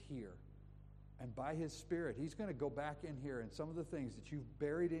is here. And by His Spirit, He's going to go back in here and some of the things that you've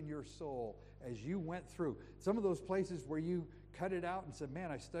buried in your soul as you went through. Some of those places where you cut it out and said, man,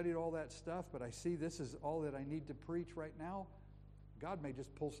 I studied all that stuff, but I see this is all that I need to preach right now. God may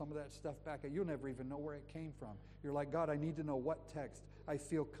just pull some of that stuff back. You'll never even know where it came from. You're like, God, I need to know what text. I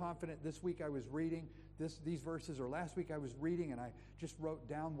feel confident. This week I was reading these verses, or last week I was reading, and I just wrote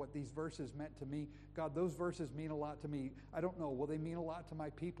down what these verses meant to me. God, those verses mean a lot to me. I don't know. Will they mean a lot to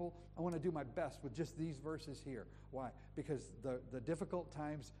my people? I want to do my best with just these verses here. Why? Because the difficult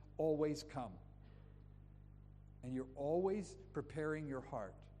times always come. And you're always preparing your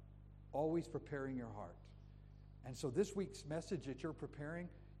heart. Always preparing your heart. And so this week's message that you're preparing,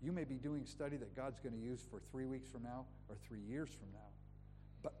 you may be doing study that God's going to use for 3 weeks from now or 3 years from now.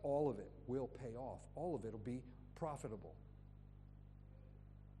 But all of it will pay off. All of it will be profitable.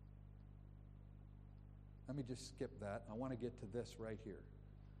 Let me just skip that. I want to get to this right here.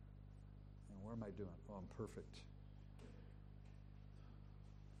 And where am I doing? Oh, I'm perfect.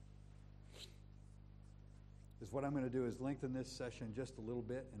 Is what I'm going to do is lengthen this session just a little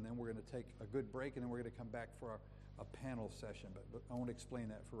bit, and then we're going to take a good break, and then we're going to come back for a panel session. But I won't explain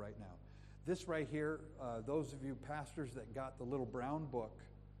that for right now. This right here, those of you pastors that got the little brown book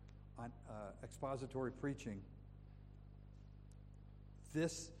on expository preaching,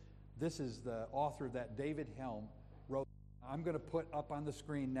 this is the author that David Helm wrote. I'm going to put up on the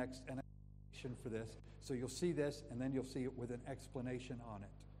screen next an explanation for this. So you'll see this, and then you'll see it with an explanation on it.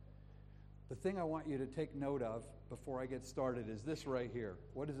 The thing I want you to take note of before I get started is this right here.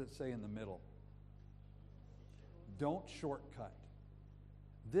 What does it say in the middle? Don't shortcut.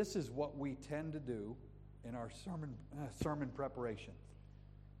 This is what we tend to do in our sermon preparation.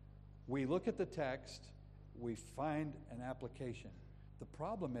 We look at the text, we find an application. The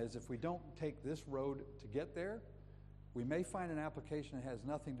problem is if we don't take this road to get there, we may find an application that has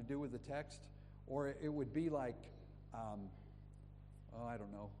nothing to do with the text, or it would be like, I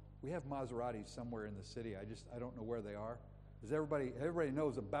don't know. We have Maseratis somewhere in the city. I don't know where they are. Because everybody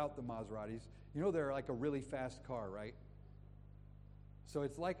knows about the Maseratis. You know they're like a really fast car, right? So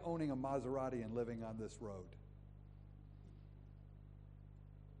it's like owning a Maserati and living on this road.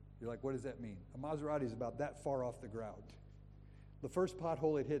 You're like, what does that mean? A Maserati is about that far off the ground. The first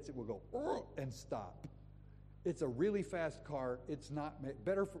pothole it hits, it will go and stop. It's a really fast car. It's not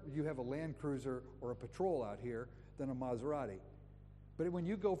better for you have a Land Cruiser or a Patrol out here than a Maserati. But when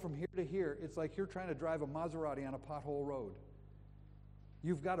you go from here to here, it's like you're trying to drive a Maserati on a pothole road.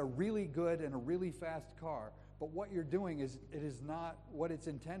 You've got a really good and a really fast car, but what you're doing is it is not what it's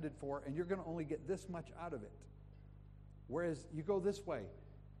intended for, and you're going to only get this much out of it. Whereas you go this way,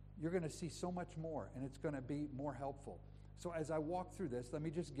 you're going to see so much more, and it's going to be more helpful. So as I walk through this, let me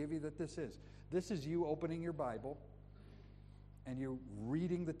just give you that this is you opening your Bible, and you're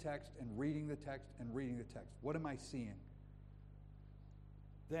reading the text and reading the text and reading the text. What am I seeing?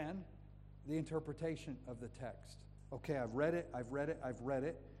 Then, the interpretation of the text. Okay, I've read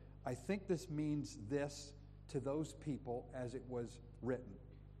it. I think this means this to those people as it was written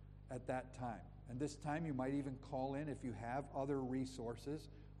at that time. And this time you might even call in if you have other resources.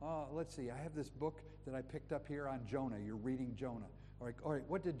 Let's see, I have this book that I picked up here on Jonah. You're reading Jonah. All right,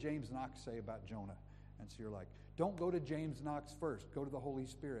 what did James Knox say about Jonah? And so you're like, don't go to James Knox first. Go to the Holy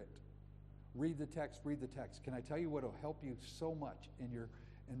Spirit. Read the text. Can I tell you what will help you so much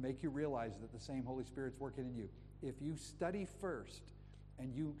and make you realize that the same Holy Spirit's working in you? If you study first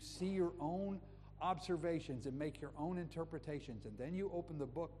and you see your own observations and make your own interpretations, and then you open the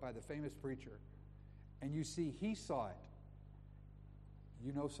book by the famous preacher and you see he saw it,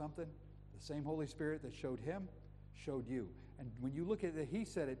 you know something? The same Holy Spirit that showed him showed you. And when you look at it, he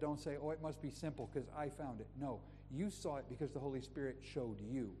said it, don't say, oh, it must be simple because I found it. No, you saw it because the Holy Spirit showed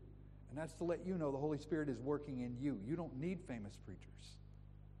you. And that's to let you know the Holy Spirit is working in you. You don't need famous preachers.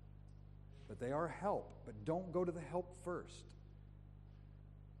 But they are help. But don't go to the help first.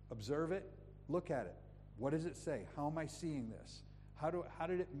 Observe it. Look at it. What does it say? How am I seeing this?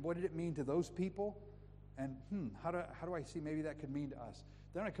 What did it mean to those people? And how do I see maybe that could mean to us?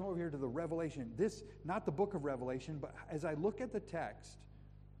 Then I come over here to the Revelation. This, not the book of Revelation, but as I look at the text,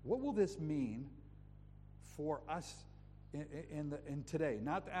 what will this mean for us in today?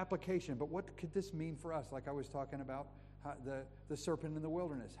 Not the application, but what could this mean for us? Like I was talking about the serpent in the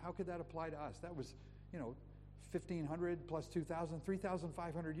wilderness. How could that apply to us? That was, 1,500 plus 2,000,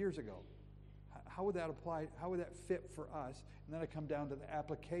 3,500 years ago. How would that apply? How would that fit for us? And then I come down to the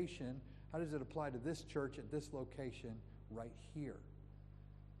application. How does it apply to this church at this location right here?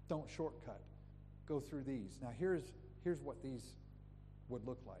 Don't shortcut. Go through these. Now here's what these would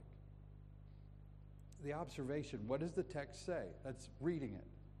look like. The observation. What does the text say? That's reading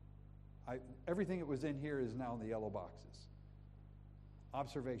it. Everything that was in here is now in the yellow boxes.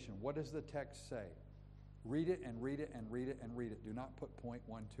 Observation. What does the text say? Read it and read it and read it and read it. Do not put point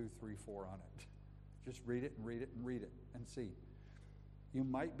 1, 2, 3, 4 on it. Just read it and read it and read it and see. You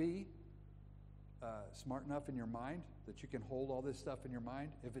might be smart enough in your mind that you can hold all this stuff in your mind.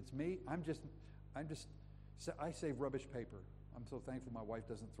 If it's me, I save rubbish paper. I'm so thankful my wife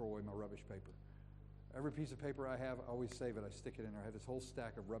doesn't throw away my rubbish paper. Every piece of paper I have, I always save it. I stick it in there. I have this whole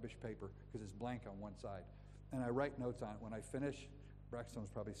stack of rubbish paper because it's blank on one side. And I write notes on it. When I finish, Braxton's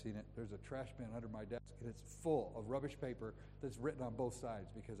probably seen it. There's a trash bin under my desk, and it's full of rubbish paper that's written on both sides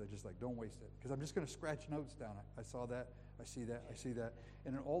because I just don't waste it. Because I'm just going to scratch notes down. I saw that. I see that. I see that.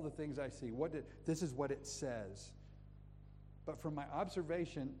 And in all the things I see, this is what it says. But from my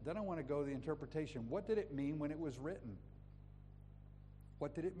observation, then I want to go to the interpretation. What did it mean when it was written?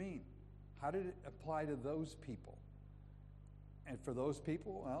 What did it mean? How did it apply to those people? And for those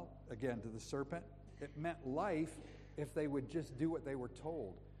people, well, again, to the serpent, it meant life if they would just do what they were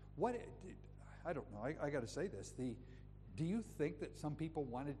told. I don't know. I got to say this. Do you think that some people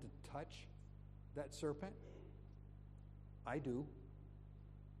wanted to touch that serpent? I do.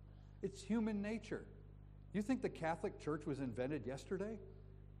 It's human nature. You think the Catholic Church was invented yesterday?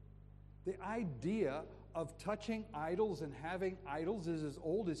 The idea of touching idols and having idols is as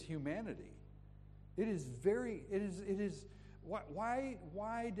old as humanity.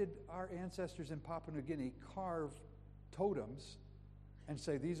 Why did our ancestors in Papua New Guinea carve totems and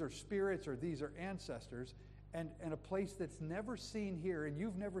say these are spirits or these are ancestors, and a place that's never seen here and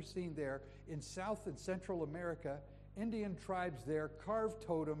you've never seen there in South and Central America, Indian tribes there carve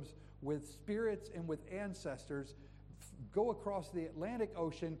totems with spirits and with ancestors, go across the Atlantic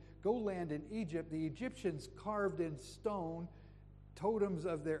Ocean, go land in Egypt. The Egyptians carved in stone totems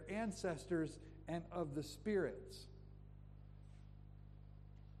of their ancestors and of the spirits.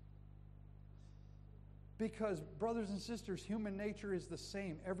 Because, brothers and sisters, human nature is the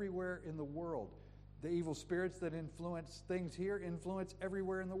same everywhere in the world. The evil spirits that influence things here influence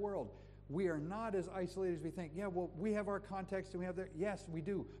everywhere in the world. We are not as isolated as we think. Yeah, well, we have our context and we have their... Yes, we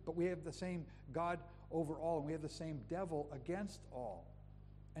do. But we have the same God over all, and we have the same devil against all.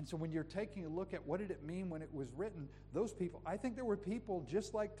 And so when you're taking a look at what did it mean when it was written, those people, I think there were people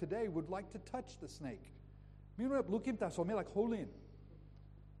just like today would like to touch the snake. Lukim taso, me like hold him.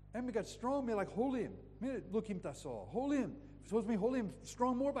 And we got strong, me like hold him. Me lukim taso, hold him. Supposed to be hold him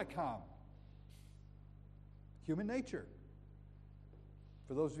strong more by calm. Human nature.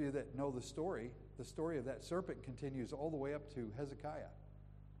 For those of you that know the story of that serpent continues all the way up to Hezekiah.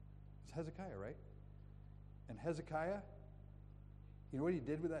 It's Hezekiah, right? And Hezekiah, You know what he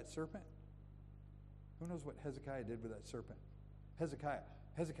did with that serpent? Who knows what Hezekiah did with that serpent?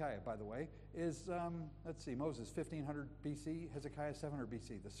 Hezekiah, by the way, is, let's see, Moses, 1500 BC, Hezekiah, 700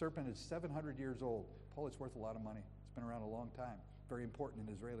 BC. The serpent is 700 years old. Paul, it's worth a lot of money. It's been around a long time. Very important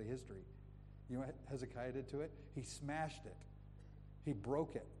in Israeli history. You know what Hezekiah did to it? He smashed it. He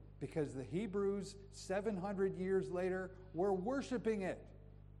broke it. Because the Hebrews, 700 years later, were worshiping it.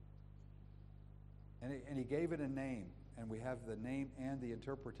 And he gave it a name. And we have the name and the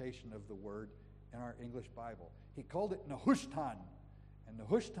interpretation of the word in our English Bible. He called it Nehushtan. And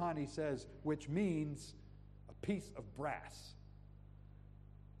Nehushtan, he says, which means a piece of brass.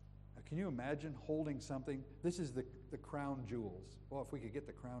 Now, can you imagine holding something? This is the crown jewels. Well, if we could get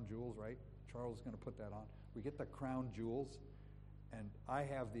the crown jewels, right? Charles is going to put that on. We get the crown jewels, and I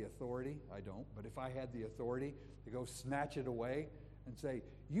have the authority. I don't, but if I had the authority to go snatch it away and say,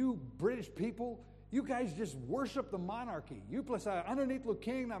 you British people, you guys just worship the monarchy. You plus underneath the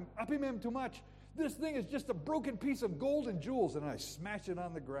king, I'm up him too much. This thing is just a broken piece of gold and jewels, and I smash it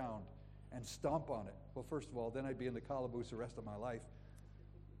on the ground and stomp on it. Well, first of all, then I'd be in the calaboose the rest of my life.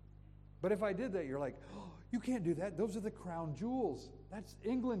 But if I did that, you're like, oh, you can't do that. Those are the crown jewels. That's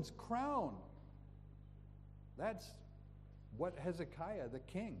England's crown. That's what Hezekiah, the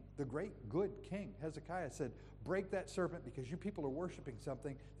king, the great good king, Hezekiah said, break that serpent because you people are worshiping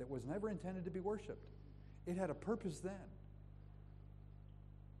something that was never intended to be worshiped. It had a purpose then.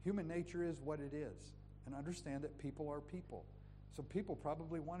 Human nature is what it is. And understand that people are people. So people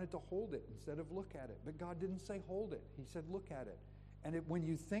probably wanted to hold it instead of look at it. But God didn't say hold it. He said look at it. And when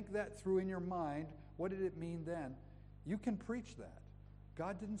you think that through in your mind, what did it mean then? You can preach that.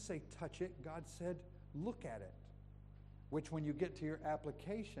 God didn't say touch it. God said look at it. Which when you get to your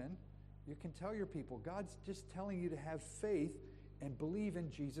application, you can tell your people, God's just telling you to have faith and believe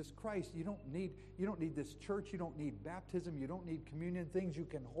in Jesus Christ. You don't need this church. You don't need baptism. You don't need communion, things you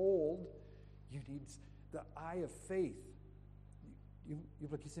can hold. You need the eye of faith. You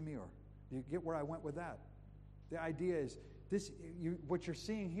get where I went with that? The idea is what you're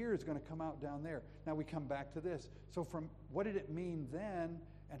seeing here is going to come out down there. Now we come back to this. So from what did it mean then,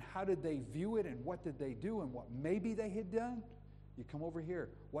 and how did they view it, and what did they do, and what maybe they had done? You come over here.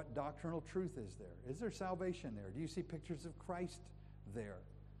 What doctrinal truth is there? Is there salvation there? Do you see pictures of Christ there?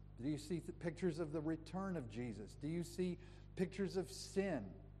 Do you see pictures of the return of Jesus? Do you see pictures of sin?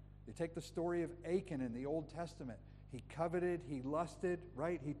 You take the story of Achan in the Old Testament. He coveted, he lusted,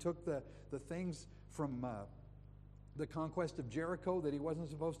 right? He took the things from the conquest of Jericho that he wasn't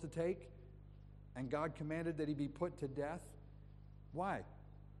supposed to take, and God commanded that he be put to death. Why?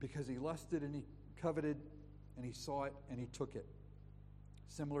 Because he lusted and he coveted and he saw it and he took it.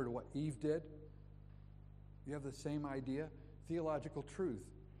 Similar to what Eve did. You have the same idea. Theological truth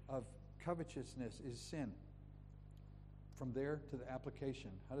of covetousness is sin. From there to the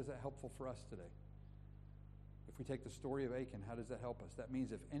application, how is that helpful for us today? If we take the story of Achan, how does that help us? That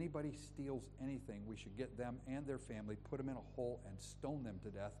means if anybody steals anything, we should get them and their family, put them in a hole and stone them to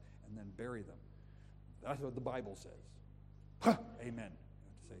death and then bury them. That's what the Bible says. Huh, amen.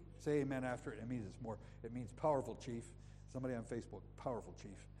 Say amen after it. It means powerful, chief. Somebody on Facebook, powerful,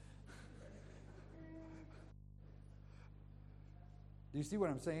 chief. Do you see what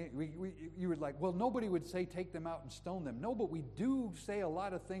I'm saying? You would like, well, nobody would say take them out and stone them. No, but we do say a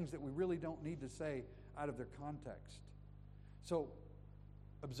lot of things that we really don't need to say out of their context. So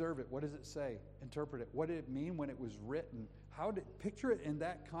observe it. What does it say? Interpret it. What did it mean when it was written? Picture it in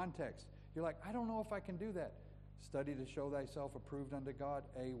that context. You're like, I don't know if I can do that. Study to show thyself approved unto God,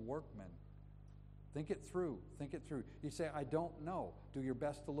 a workman. Think it through. Think it through. You say, I don't know. Do your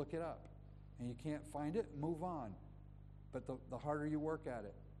best to look it up. And you can't find it, move on. But the harder you work at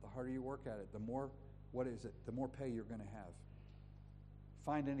it, the more, the more pay you're going to have.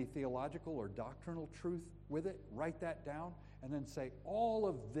 Find any theological or doctrinal truth with it, write that down, and then say, all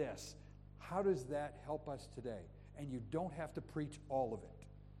of this, how does that help us today? And you don't have to preach all of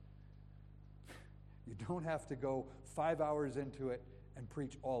it. You don't have to go 5 hours into it and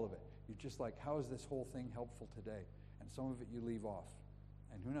preach all of it. You're just like, how is this whole thing helpful today? And some of it you leave off.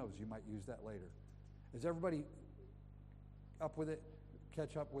 And who knows, you might use that later. Is everybody up with it?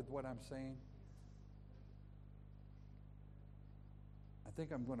 Catch up with what I'm saying? I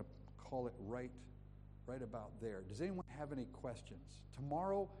think I'm going to call it right about there. Does anyone have any questions?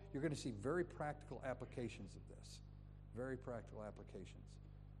 Tomorrow, you're going to see very practical applications of this. Very practical applications.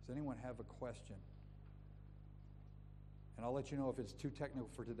 Does anyone have a question? And I'll let you know if it's too technical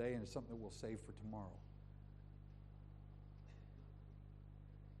for today and it's something that we'll save for tomorrow.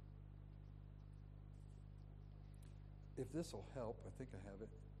 If this will help, I think I have it.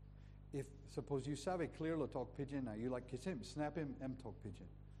 if suppose you sabe clear lo talk pigeon, now you like kiss him, snap him, talk pigeon.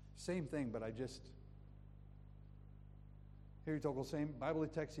 Same thing, but I just here you talk the same Bible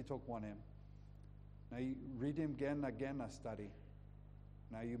text he talk one him. Now you read him again, study.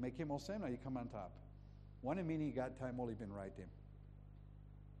 Now you make him all same, now you come on top. One him meaning he got time only been right him.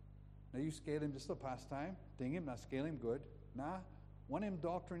 Now you scale him just a pastime, ding him, now scale him good. Nah, one him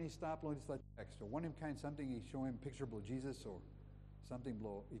doctrine he stop, lo just let extra. One him kind something he show him picture below Jesus or something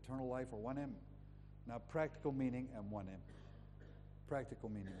below eternal life or one him. Now practical meaning and one him. Practical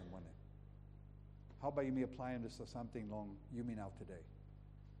meaning and one him. How about you me applying this to something long you mean out today?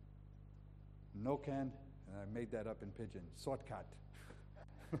 No can, and I made that up in pidgin. Shortcut.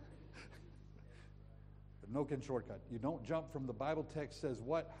 No can shortcut. You don't jump from the Bible text says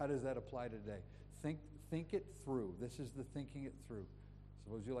what? How does that apply today? Think it through. This is the thinking it through.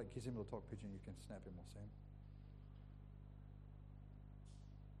 Suppose you like kissing will talk pigeon, you can snap him all same.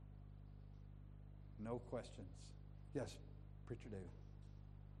 No questions. Yes, Preacher David.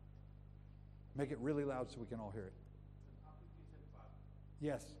 Make it really loud so we can all hear it.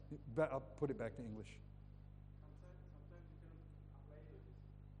 Yes, I'll put it back to English.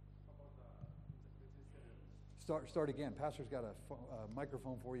 Start again. Pastor's got a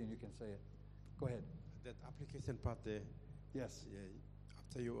microphone for you and you can say it. Go ahead. That application part there. Yes. Yeah,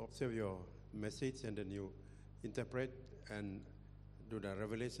 after you observe your message and then you interpret and do the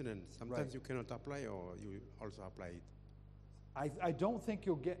revelation, and sometimes Right. you cannot apply, or you also apply it. I don't think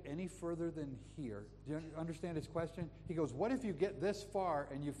you'll get any further than here. Do you understand his question? He goes, what if you get this far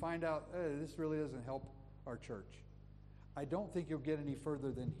and you find out, this really doesn't help our church? I don't think you'll get any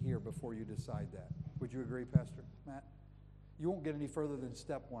further than here before you decide that. Would you agree, Pastor Matt? You won't get any further than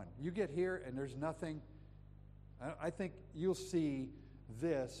step one. You get here and there's nothing. I think you'll see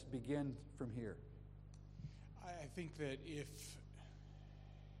this begin from here. I think that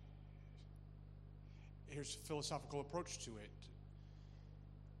here's a philosophical approach to it.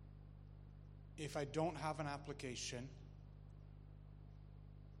 If I don't have an application,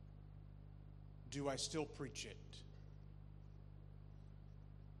 do I still preach it?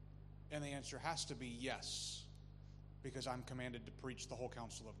 And the answer has to be yes, because I'm commanded to preach the whole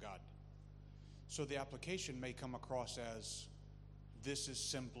counsel of God. So the application may come across as, this is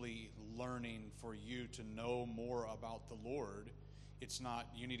simply learning for you to know more about the Lord. It's not,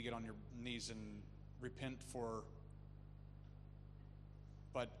 you need to get on your knees and repent for,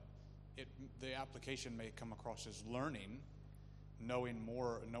 but the application may come across as learning, knowing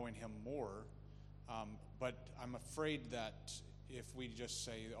Him more. But I'm afraid that if we just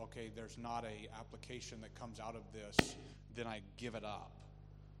say, okay, there's not a application that comes out of this, then I give it up.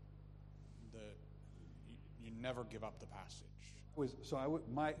 You never give up the passage. So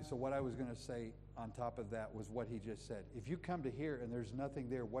what I was going to say on top of that was what he just said. If you come to here and there's nothing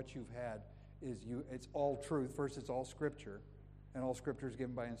there, what you've had is it's all truth. First, it's all Scripture, and all Scripture is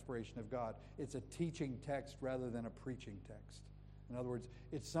given by inspiration of God. It's a teaching text rather than a preaching text. In other words,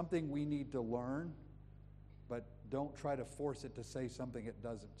 it's something we need to learn, but don't try to force it to say something it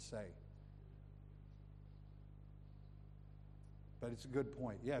doesn't say. But it's a good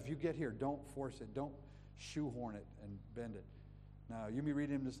point. Yeah, if you get here, don't force it. Don't shoehorn it and bend it. Now, you may read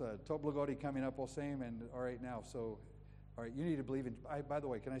him this Toblagodi coming up all same, and all right now, so, all right, you need to believe in, by the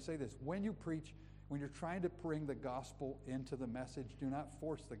way, can I say this? When you preach, when you're trying to bring the gospel into the message, do not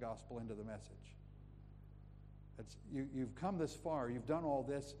force the gospel into the message. You've come this far, you've done all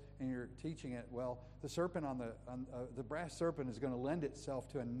this, and you're teaching it. Well, the serpent the brass serpent is going to lend itself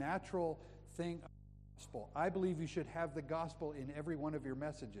to a natural thing of the gospel. I believe you should have the gospel in every one of your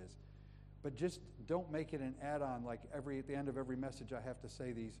messages, but just don't make it an add-on. Like at the end of every message, I have to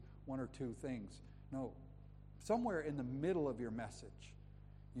say these one or two things. No, somewhere in the middle of your message,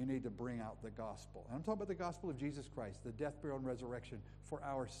 you need to bring out the gospel. And I'm talking about the gospel of Jesus Christ, the death, burial, and resurrection for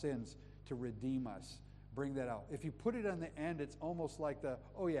our sins to redeem us. Bring that out. If you put it on the end, it's almost like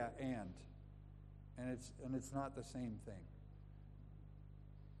and it's not the same thing.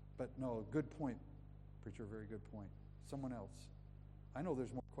 But no, good point, preacher, very good point. Someone else. I know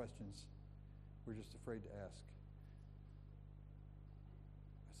there's more questions. We're just afraid to ask.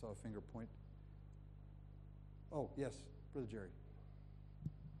 I saw a finger point. Oh, yes, Brother Jerry.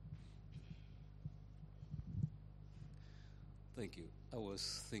 Thank you. I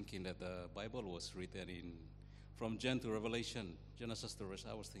was thinking that the Bible was written from Gen to Revelation, Genesis to Revelation.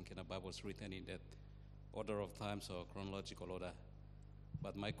 I was thinking the Bible was written in that order of times or chronological order.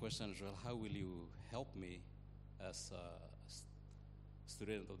 But my question is, well, how will you help me as a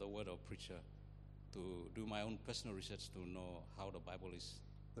student of the Word or preacher to do my own personal research to know how the Bible is?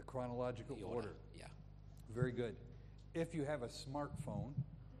 The chronological order. Yeah. Very good. If you have a smartphone,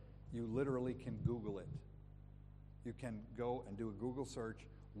 You literally can Google it. You can go and do a Google search.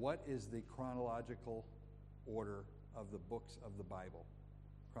 What is the chronological order of the books of the Bible?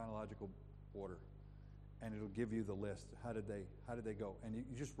 Chronological order. And it'll give you the list. How did they go? And you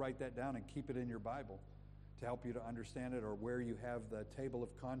just write that down and keep it in your Bible to help you to understand it, or where you have the table of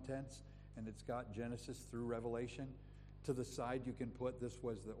contents and it's got Genesis through Revelation. To the side you can put this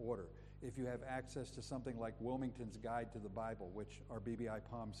was the order. If you have access to something like Wilmington's Guide to the Bible, which our BBI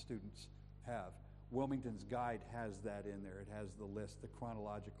Palm students have, Wilmington's Guide has that in there. It has the list, the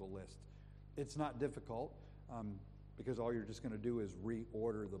chronological list. It's not difficult because all you're just going to do is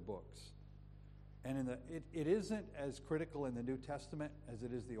reorder the books. And it isn't as critical in the New Testament as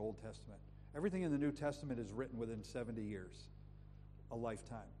it is the Old Testament. Everything in the New Testament is written within 70 years, a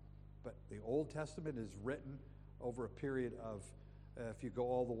lifetime. But the Old Testament is written over a period of, if you go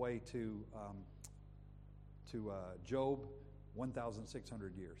all the way to Job,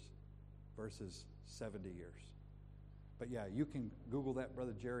 1,600 years versus 70 years. But yeah, you can Google that,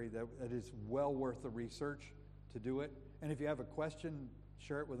 Brother Jerry. That is well worth the research to do it. And if you have a question,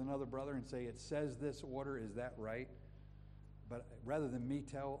 share it with another brother and say, it says this order, is that right? But rather than me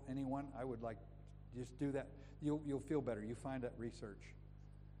tell anyone, I would like, just do that. You'll feel better. You find that research.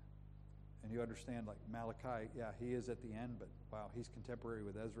 And you understand, like Malachi, yeah, he is at the end, but wow, he's contemporary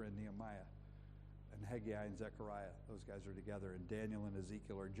with Ezra and Nehemiah. And Haggai and Zechariah, those guys are together. And Daniel and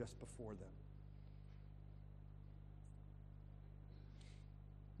Ezekiel are just before them.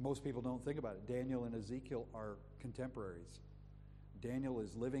 Most people don't think about it. Daniel and Ezekiel are contemporaries. Daniel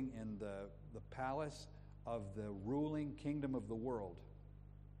is living in the palace of the ruling kingdom of the world.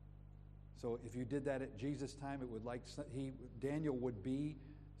 So if you did that at Jesus' time, it would Daniel would be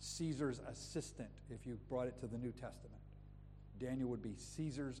Caesar's assistant if you brought it to the New Testament. Daniel would be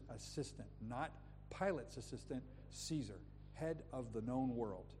Caesar's assistant, not Pilate's assistant, Caesar, head of the known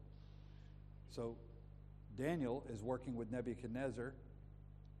world. So Daniel is working with Nebuchadnezzar,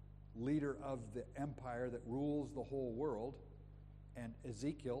 leader of the empire that rules the whole world, and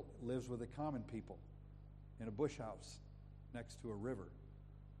Ezekiel lives with the common people in a bush house next to a river.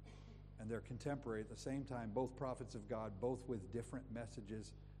 And they're contemporary at the same time, both prophets of God, both with different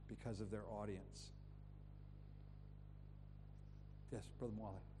messages because of their audience. Yes, Brother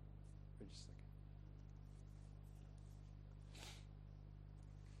Mwale. Wait just a second.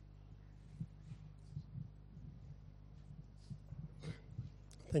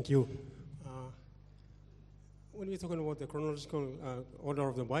 Thank you. When you're talking about the chronological order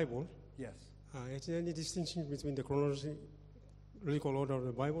of the Bible, Yes. is there any distinction between the chronological order of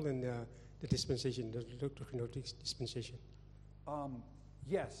the Bible and the dispensation, the doctrinal dispensation?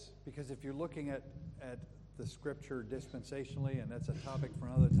 Yes, because if you're looking at the scripture dispensationally, and that's a topic for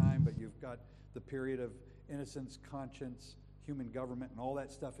another time, but you've got the period of innocence, conscience, human government, and all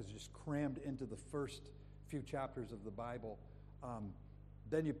that stuff is just crammed into the first few chapters of the Bible.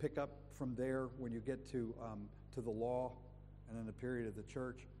 Then you pick up from there when you get to the law, and then the period of the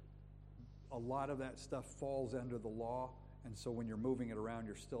church. A lot of that stuff falls under the law, and so when you're moving it around,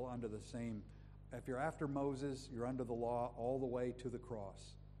 you're still under the same. If you're after Moses, you're under the law all the way to the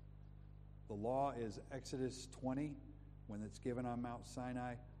cross. The law is Exodus 20, when it's given on Mount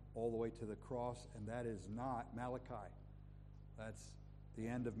Sinai, all the way to the cross, and that is not Malachi. That's the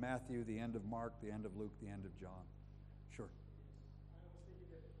end of Matthew, the end of Mark, the end of Luke, the end of John. Sure.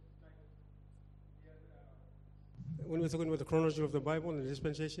 When we're talking about the chronology of the Bible and the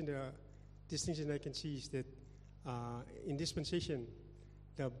dispensation, the distinction I can see is that in dispensation,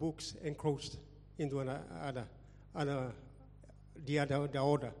 the books encroached into the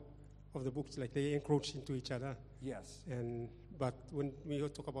order of the books, like they encroach into each other. Yes. But when we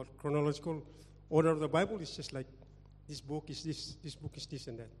talk about chronological order of the Bible, it's just like this book is this book is this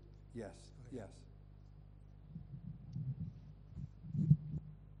and that. Yes. Yes.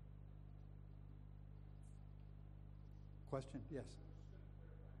 Question? Yes.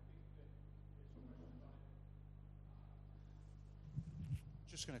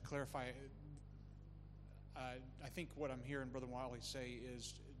 Just going to clarify. I think what I'm hearing Brother Wiley say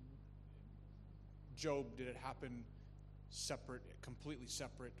is, Job, did it happen separate, completely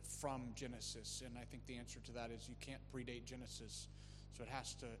separate from Genesis? And I think the answer to that is you can't predate Genesis, so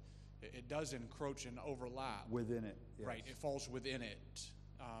it does encroach and overlap Within it. Yes. Right, it falls within it.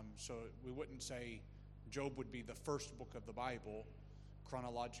 So we wouldn't say Job would be the first book of the Bible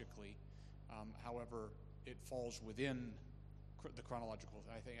chronologically. However, it falls within the chronological.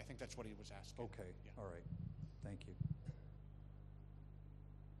 I think that's what he was asking. Okay. Yeah. All right. Thank you.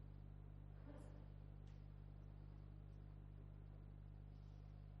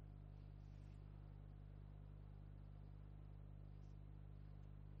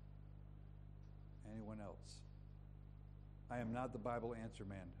 anyone else. I am not the Bible answer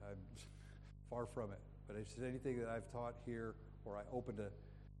man. I'm far from it. But if there's anything that I've taught here, or I opened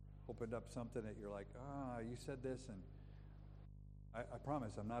up something that you're like, you said this, and I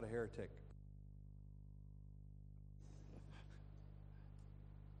promise I'm not a heretic.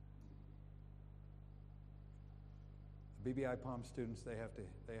 The BBI Palm students, they have to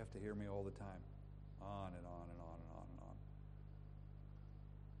hear me all the time, on and on and on and on and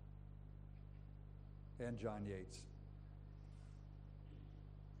on. And John Yates,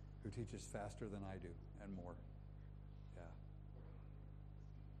 who teaches faster than I do and more. Yeah.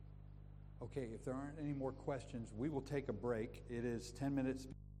 Okay, if there aren't any more questions, we will take a break. It is 10 minutes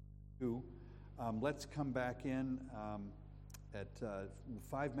to 2. Let's come back in at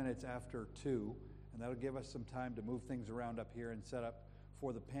 5 minutes after 2, and that'll give us some time to move things around up here and set up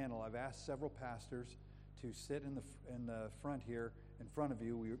for the panel. I've asked several pastors to sit in the front here, in front of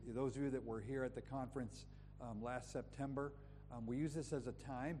you. Those of you that were here at the conference last September, we use this as a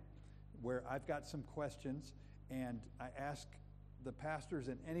time where I've got some questions, and I ask the pastors,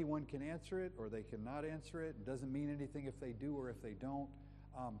 and anyone can answer it or they cannot answer it. It doesn't mean anything if they do or if they don't.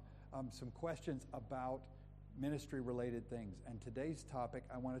 Some questions about ministry-related things. And today's topic,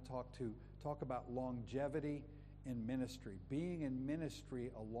 I want to talk about longevity in ministry, being in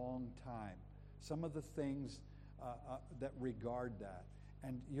ministry a long time. Some of the things that regard that.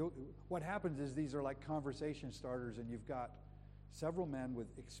 And what happens is these are like conversation starters, and you've got several men with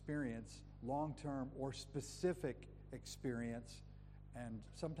experience, long-term or specific experience, and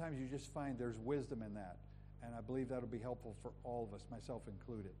sometimes you just find there's wisdom in that. And I believe that'll be helpful for all of us, myself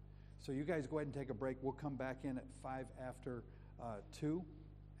included. So you guys go ahead and take a break. We'll come back in at 5 after 2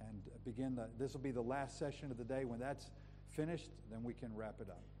 and begin this will be the last session of the day. When that's finished, then we can wrap it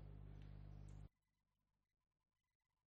up.